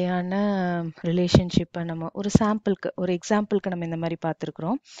சார்பு நிலையான ரிலேஷன்ஷிப்பை நம்ம ஒரு எக்ஸாம்பிளுக்கு நம்ம இந்த மாதிரி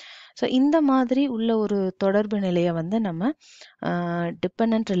பார்த்துருக்குறோம். ஸோ இந்த மாதிரி உள்ள ஒரு தொடர்பு நிலையை வந்து நம்ம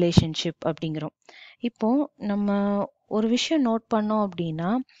டிபெண்டன்ட் ரிலேஷன்ஷிப் அப்படிங்கிறோம். இப்போ நம்ம ஒரு விஷயம் நோட் பண்ணோம் அப்படின்னா,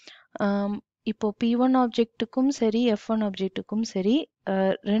 இப்போ P1 ஆப்ஜெக்ட்டுக்கும் சரி F1 ஆப்ஜெக்ட்டுக்கும் சரி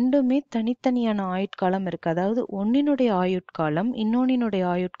ரெண்டுமே தனித்தனியான ஆயுட்காலம் இருக்கு. அதாவது ஒன்னினுடைய ஆயுட்காலம் இன்னொன்னினுடைய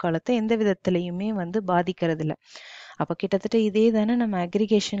ஆயுட்காலத்தை எந்த விதத்திலையுமே வந்து பாதிக்கிறது இல்லை. அப்போ கிட்டத்தட்ட இதே தானே நம்ம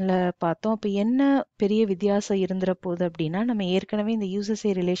அக்ரிகேஷன்ல பார்த்தோம். அப்போ என்ன பெரிய வித்தியாசம் இருந்துற போகுது அப்படின்னா, நம்ம ஏற்கனவே இந்த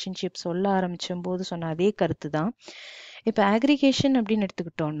யூசர்ஸே ரிலேஷன்ஷிப் சொல்ல ஆரம்பிச்சும் போது சொன்ன அதே கருத்து தான். இப்போ அக்ரிகேஷன் அப்படின்னு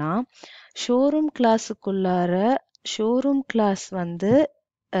எடுத்துக்கிட்டோம்னா, ஷோரூம் கிளாஸுக்குள்ளார ஷோரூம் கிளாஸ் வந்து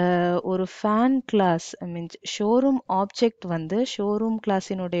ஒரு fan class, means showroom object வந்து ஷோரூம்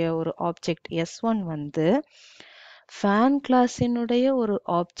கிளாஸினுடைய ஒரு ஆப்ஜெக்ட் S1 வந்து ஃபேன் கிளாஸினுடைய ஒரு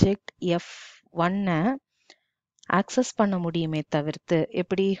ஆப்ஜெக்ட் F1-ஐ ஆக்சஸ் பண்ண முடியுமே தவிர்த்து,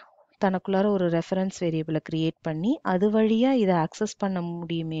 எப்படி தனக்குள்ளார ஒரு ரெஃபரன்ஸ் வேரியபிளை கிரியேட் பண்ணி அது வழியா இதை ஆக்சஸ் பண்ண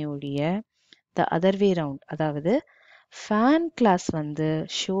முடியுமே ஒழிய த அதர் வே ரவுண்ட், அதாவது ஃபேன் கிளாஸ் வந்து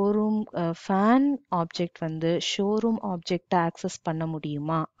ஃபேன் ஆப்ஜெக்ட் வந்து ஷோரூம் ஆப்ஜெக்டை ஆக்சஸ் பண்ண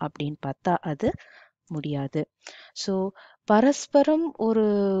முடியுமா அப்படின்னு பார்த்தா அது முடியாது. ஸோ பரஸ்பரம் ஒரு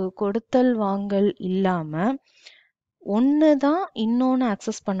கொடுத்தல் வாங்கல் இல்லாம ஒன்று தான் இன்னொன்று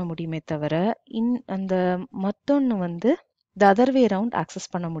ஆக்சஸ் பண்ண முடியுமே தவிர அந்த மற்றொன்று வந்து the other way round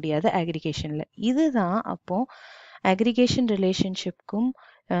access பண்ண முடியாது அக்ரிகேஷன்ல. இதுதான் அப்போ அக்ரிகேஷன் ரிலேஷன்ஷிப்க்கும்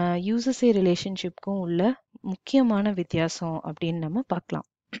யூசர்ஸே ரிலேஷன்ஷிப்க்கும் உள்ள முக்கியமான வித்தியாசம் அப்படின்னு நம்ம பார்க்கலாம்.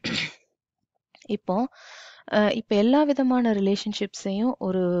 இப்போ எல்லா விதமான ரிலேஷன்ஷிப்ஸையும்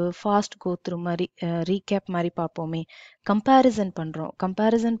ஒரு ஃபாஸ்ட் கோ த்ரூ மாதிரி ரீகேப் மாதிரி பார்ப்போமே. கம்பேரிசன்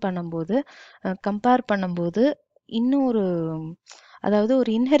பண்ணும்போது இன்னும் அதாவது ஒரு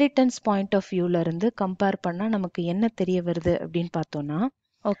இன்ஹெரிட்டன்ஸ் பாயிண்ட் ஆஃப் வியூல இருந்து கம்பேர் பண்ணா நமக்கு என்ன தெரிய வருது அப்படின்னு பார்த்தோம்னா,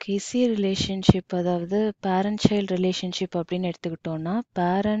 ஓகே, ரிலேஷன்ஷிப், அதாவது பேரண்ட் சைல்டு ரிலேஷன்ஷிப் அப்படின்னு எடுத்துக்கிட்டோம்னா,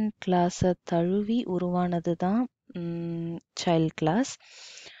 பேரண்ட் கிளாஸை தழுவி உருவானது தான் சைல்ட் கிளாஸ்.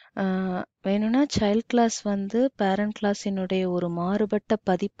 வேணும்னா சைல்ட் கிளாஸ் வந்து பேரண்ட் கிளாஸினுடைய ஒரு மாறுபட்ட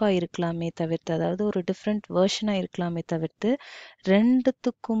பதிப்பா இருக்கலாமே தவிர்த்து, அதாவது ஒரு டிஃப்ரெண்ட் வெர்ஷனா இருக்கலாமே தவிர்த்து,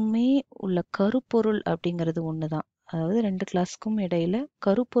 ரெண்டுத்துக்குமே உள்ள கருப்பொருள் அப்படிங்கிறது ஒண்ணுதான். அதாவது ரெண்டு கிளாஸ்க்கும் இடையில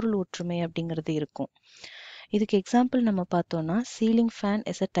கருப்பொருள் ஒற்றுமை அப்படிங்கிறது இருக்கும். இதுக்கு எக்ஸாம்பிள் நம்ம பார்த்தோம்னா ceiling fan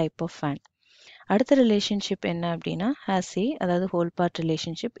is a type of fan. அடுத்த ரிலேஷன்ஷிப் என்ன அப்படின்னா ஹாசி, அதாவது ஹோல் பார்ட்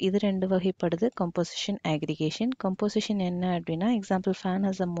ரிலேஷன்ஷிப். இது ரெண்டு வகைப்படுது, கம்போசிஷன், aggregation. கம்போசிஷன் என்ன அப்படின்னா example fan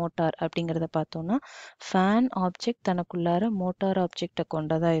has a motor அப்படிங்கிறத பார்த்தோம்னா ஃபேன் ஆப்ஜெக்ட் தனக்குள்ளார மோட்டார் ஆப்ஜெக்டை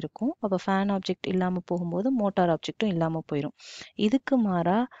கொண்டதா இருக்கும். அப்போ ஃபேன் ஆப்ஜெக்ட் இல்லாமல் போகும்போது மோட்டார் ஆப்ஜெக்டும் இல்லாமல் போயிடும். இதுக்கு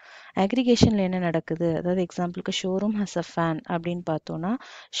மாறா அக்ரிகேஷன்ல என்ன நடக்குது, அதாவது எக்ஸாம்பிளுக்கு ஷோரூம் ஹஸ் அ ஃபேன் அப்படின்னு பார்த்தோம்னா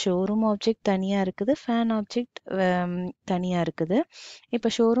ஷோரூம் ஆப்ஜெக்ட் தனியா இருக்குது, ஃபேன் ஆப்ஜெக்ட் தனியா இருக்குது.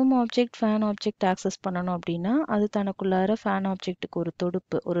 இப்போ showroom object fan object access பண்ணணும் அப்படின்னா அது தனக்குள்ளார ஃபேன் ஆப்ஜெக்ட்டுக்கு ஒரு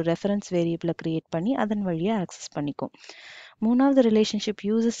தொடுப்பு, ஒரு ரெஃபரன்ஸ் வேரியபிளை கிரியேட் பண்ணி அதன் வழியா ஆக்சஸ் பண்ணிக்கும். மூணாவது ரிலேஷன்ஷிப்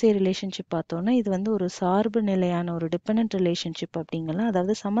யூசர்ஸே ரிலேஷன்ஷிப் பார்த்தோம்னா இது வந்து ஒரு சார்பு நிலையான ஒரு டிபெண்டன்ட் ரிலேஷன்ஷிப் அப்படிங்கலாம்.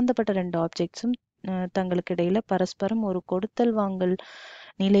 அதாவது சம்பந்தப்பட்ட ரெண்டு ஆப்ஜெக்ட்ஸும் தங்களுக்கு இடையில பரஸ்பரம் ஒரு கொடுத்தல் வாங்கல்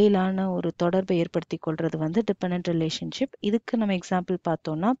நிலையிலான ஒரு தொடர்பை ஏற்படுத்தி கொள்றது வந்து டிபெண்டன்ட் ரிலேஷன்ஷிப். இதுக்கு நம்ம எக்ஸாம்பிள்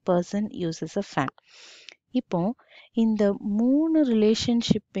பார்த்தோம்னா பர்சன் யூசஸ் அ ஃபேன். இப்போ இந்த மூணு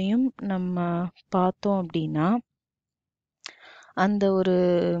ரிலேஷன்ஷிப்பையும் நம்ம பார்த்தோம் அப்படின்னா அந்த ஒரு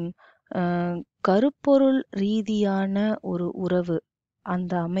கருப்பொருள் ரீதியான ஒரு உறவு,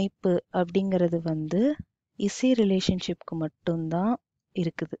 அந்த அமைப்பு அப்படிங்கிறது வந்து இசை ரிலேஷன்ஷிப்க்கு மட்டும்தான்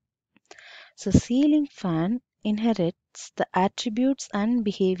இருக்குது. So ceiling fan inherits the attributes and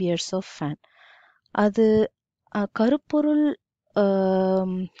behaviors of fan. அது கருப்பொருள்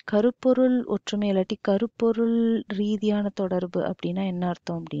கருப்பொருள் ஒற்றுமை இல்லாட்டி கருப்பொருள் ரீதியான தொடர்பு அப்படின்னா என்ன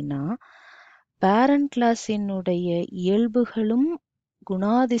அர்த்தம் அப்படின்னா பேரண்ட் கிளாஸினுடைய இயல்புகளும்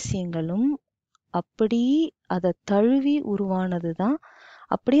குணாதிசயங்களும் அப்படி அதை தழுவி உருவானது தான்.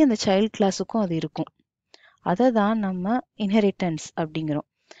 அப்படியே அந்த சைல்ட் கிளாஸுக்கும் அது இருக்கும். அதை தான் நம்ம இன்ஹெரிட்டன்ஸ் அப்படிங்கிறோம்.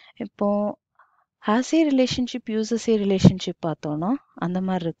 இப்போ has A relationship uses A relationship பார்த்தோம்னா அந்த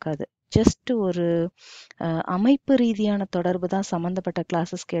மாதிரி இருக்காது. ஜஸ்ட் ஒரு அமைப்பு ரீதியான தொடர்பு தான் சம்மந்தப்பட்ட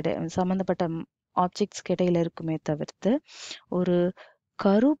கிளாஸஸ்க்கு சம்மந்தப்பட்ட ஆப்ஜெக்ட்ஸ்க்கு இடையில இருக்குமே தவிர்த்து ஒரு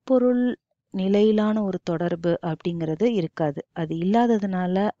கருப்பொருள் நிலையிலான ஒரு தொடர்பு அப்படிங்கிறது இருக்காது. அது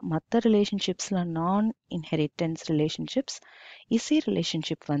இல்லாததுனால மற்ற ரிலேஷன்ஷிப்ஸ்ல நான் இன்ஹெரிட்டன்ஸ் ரிலேஷன்ஷிப்ஸ், இசை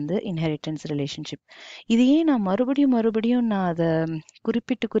ரிலேஷன்ஷிப் வந்து இன்ஹெரிட்டன்ஸ் ரிலேஷன்ஷிப். இதையே நான் மறுபடியும் நான் அதை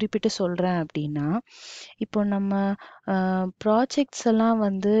குறிப்பிட்டு சொல்றேன் அப்படின்னா இப்போ நம்ம ப்ராஜெக்ட்ஸ் எல்லாம்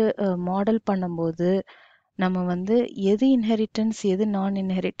வந்து மாடல் பண்ணும்போது நம்ம வந்து எது இன்ஹெரிட்டன்ஸ் எது நான்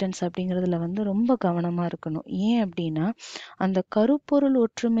இன்ஹெரிட்டன்ஸ் அப்படிங்கிறதுல வந்து ரொம்ப கவனமா இருக்கணும். ஏன் அப்படின்னா அந்த கருப்பொருள்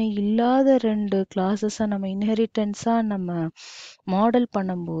ஒற்றுமை இல்லாத ரெண்டு கிளாஸஸை நம்ம இன்ஹெரிட்டன்ஸா நம்ம மாடல்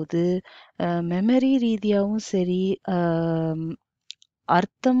பண்ணும்போது மெமரி ரீதியாகவும் சரி,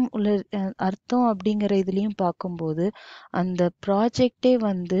 அர்த்தம் அப்படிங்கிற இதுலயும் பார்க்கும்போது அந்த ப்ராஜெக்டே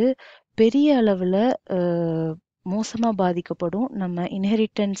வந்து பெரிய அளவுல மோசமா பாதிக்கப்படும். நம்ம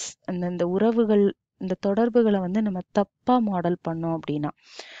இன்ஹெரிட்டன்ஸ் இந்த உறவுகள், இந்த தொடர்புகளை வந்து நம்ம தப்பா மாடல் பண்ணோம் அப்படின்னா.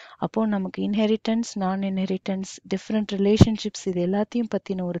 அப்போ நமக்கு இன்ஹெரிட்டன்ஸ், நான் இன்ஹெரிட்டன்ஸ், டிஃப்ரெண்ட் ரிலேஷன்ஷிப்ஸ் இது எல்லாத்தையும்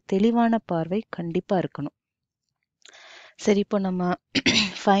பத்தின ஒரு தெளிவான பார்வை கண்டிப்பா இருக்கணும். சரி, இப்போ நம்ம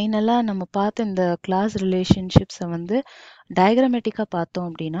ஃபைனலா நம்ம பார்த்த இந்த கிளாஸ் ரிலேஷன்ஷிப்ஸை வந்து டயக்ராமேட்டிக்கா பார்த்தோம்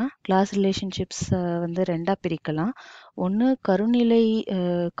அப்படின்னா கிளாஸ் ரிலேஷன்ஷிப்ஸ் வந்து ரெண்டா பிரிக்கலாம். ஒன்று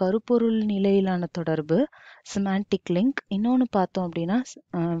கருப்பொருள் நிலையிலான தொடர்பு, சிமான்டிக் லிங்க். இன்னொன்று பார்த்தோம் அப்படின்னா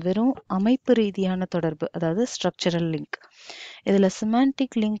வெறும் அமைப்பு ரீதியான தொடர்பு, அதாவது ஸ்ட்ரக்சரல் லிங்க். இதுல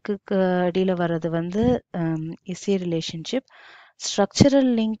சிமான்டிக் லிங்க்குக்கு அடியில் வர்றது வந்து இசை ரிலேஷன்ஷிப். ஸ்ட்ரக்சரல்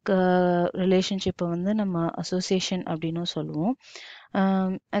லிங்க் ரிலேஷன்ஷிப்பை வந்து நம்ம அசோசியேஷன் அப்படின்னும் சொல்லுவோம்.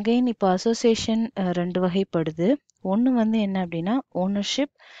 அகெயின் இப்போ அசோசியேஷன் ரெண்டு வகைப்படுது. ஒன்று வந்து என்ன அப்படின்னா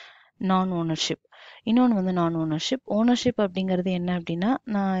ஓனர்ஷிப், நான் ஓனர்ஷிப். இன்னொன்று வந்து நான் ஓனர்ஷிப். ஓனர்ஷிப் அப்படிங்கிறது என்ன அப்படின்னா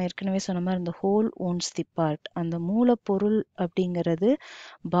நான் ஏற்கனவே சொன்ன மாதிரி இந்த ஹோல் ஓன்ஸ் தி பார்ட். அந்த மூலப்பொருள் அப்படிங்கிறது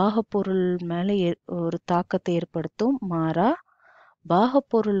பாகப்பொருள் மேலே ஒரு தாக்கத்தை ஏற்படுத்தும். மாறா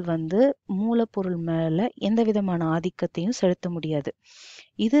பாகப்பொருள் வந்து மூலப்பொருள் மேல எந்த விதமான ஆதிக்கத்தையும் செலுத்த முடியாது.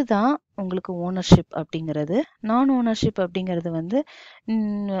 இதுதான் உங்களுக்கு ஓனர்ஷிப் அப்படிங்கிறது. நான் ஓனர்ஷிப் அப்படிங்கிறது வந்து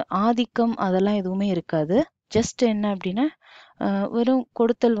ஆதிக்கம் அதெல்லாம் எதுவுமே இருக்காது. ஜஸ்ட் என்ன அப்படின்னா வெறும்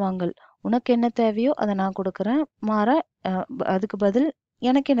கொடுத்தல் வாங்கல். உனக்கு என்ன தேவையோ அதை நான் கொடுக்குறேன், மாறா அதுக்கு பதில்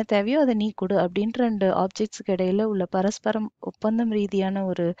எனக்கு என்ன தேவையோ அதை நீ கொடு அப்படின்ற ரெண்டு ஆப்ஜெக்ட்ஸுக்கு இடையில உள்ள பரஸ்பரம் ஒப்பந்தம் ரீதியான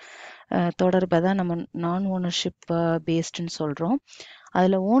ஒரு தொடர்பை தான் நம்ம நான் ஓனர்ஷிப் பேஸ்டுன்னு சொல்றோம்.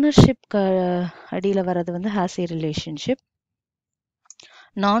 அதுல ஓனர்ஷிப் அடியில வர்றது வந்து ஹாஸ் ஏ ரிலேஷன்ஷிப்,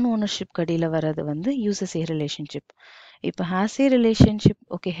 நான் ஓனர்ஷிப் அடியில வர்றது வந்து யூசஸ் ஏ ரிலேஷன்ஷிப். இப்போ has a relationship,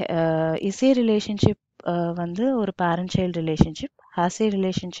 okay, is a relationship வந்து ஒரு parent child relationship. has a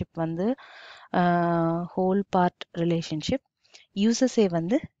relationship வந்து whole part relationship. uses a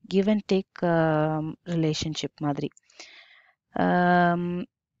வந்து give and take relationship மாதிரி.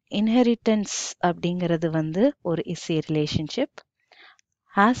 இன்ஹெரிட்டன்ஸ் அப்படிங்கிறது வந்து ஒரு is a relationship.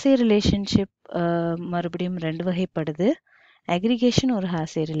 has a relationship மறுபடியும் ரெண்டு வகைப்படுது. அக்ரிகேஷன் ஒரு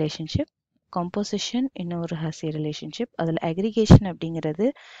has a relationship, composition இன்னொரு has a relationship. அதில் அக்ரிகேஷன் அப்படிங்கிறது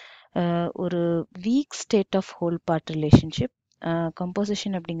ஒரு week state of whole part relationship.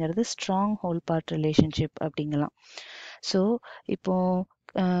 Composition அப்படிங்கிறது strong whole part relationship அப்படிங்கலாம். So இப்போ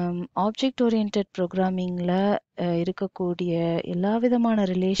ஆப்ஜெக்ட் ஓரியன்ட் ப்ரோக்ராமிங்கில் இருக்கக்கூடிய எல்லா விதமான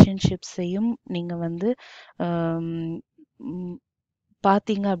ரிலேஷன்ஷிப்ஸையும் நீங்கள் வந்து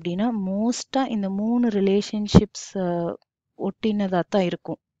பார்த்தீங்க அப்படின்னா மோஸ்ட்டாக இந்த 3 ரிலேஷன்ஷிப்ஸ் ஒட்டினதாக தான்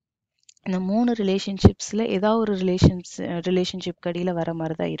இருக்கும். இந்த 3 ரிலேஷன்ஷிப்ஸில் ஏதாவது ஒரு ரிலேஷன்ஷிப் கடியில் வர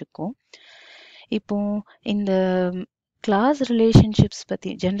மாதிரி தான் இருக்கும். இப்போ இந்த கிளாஸ் ரிலேஷன்ஷிப்ஸ் பற்றி,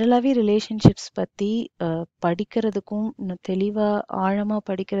 ஜென்ரலாகவே ரிலேஷன்ஷிப்ஸ் பற்றி படிக்கிறதுக்கும் தெளிவாக ஆழமாக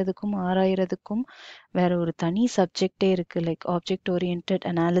படிக்கிறதுக்கும் ஆராயறதுக்கும் வேற ஒரு தனி சப்ஜெக்டே இருக்குது, like object orient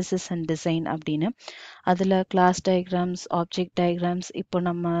analysis and design அப்படின்னு. அதில் கிளாஸ் டயக்ராம்ஸ், ஆப்ஜெக்ட் டயக்ராம்ஸ், இப்போ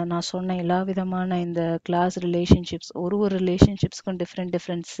நான் சொன்ன எல்லா விதமான இந்த கிளாஸ் ரிலேஷன்ஷிப்ஸ், ஒரு ரிலேஷன்ஷிப்ஸ்க்கும்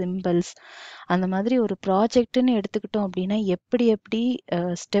டிஃப்ரெண்ட் சிம்பிள்ஸ், அந்த மாதிரி ஒரு ப்ராஜெக்ட்னு எடுத்துக்கிட்டோம் அப்படின்னா எப்படி எப்படி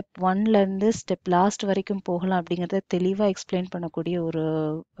ஸ்டெப் 1லேருந்து ஸ்டெப் லாஸ்ட் வரைக்கும் போகலாம் அப்படிங்கிறத தெளிவாக எக்ஸ்பிளைன் பண்ணக்கூடிய ஒரு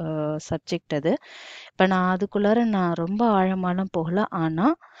சப்ஜெக்ட் அது. இப்போ அதுக்குள்ளார நான் ரொம்ப ஆழமாலாம் போகல.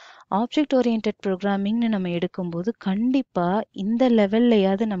 ஆனால் ஆப்ஜெக்ட் ஓரியன்ட் ப்ரோக்ராமிங்னு நம்ம எடுக்கும்போது கண்டிப்பாக இந்த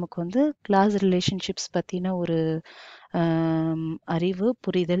லெவல்லையாவது நமக்கு வந்து கிளாஸ் ரிலேஷன்ஷிப்ஸ் பற்றின ஒரு அறிவு,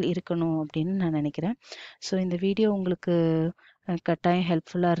 புரிதல் இருக்கணும் அப்படின்னு நான் நினைக்கிறேன். ஸோ இந்த வீடியோ உங்களுக்கு கட்டாயம்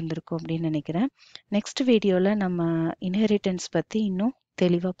ஹெல்ப்ஃபுல்லாக இருந்திருக்கும் அப்படின்னு நினைக்கிறேன். நெக்ஸ்ட் வீடியோவில் நம்ம இன்ஹெரிட்டன்ஸ் பற்றி இன்னும்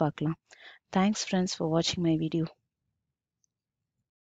தெளிவாக பார்க்கலாம். தேங்க்ஸ் ஃப்ரெண்ட்ஸ் ஃபார் வாட்சிங் மை வீடியோ.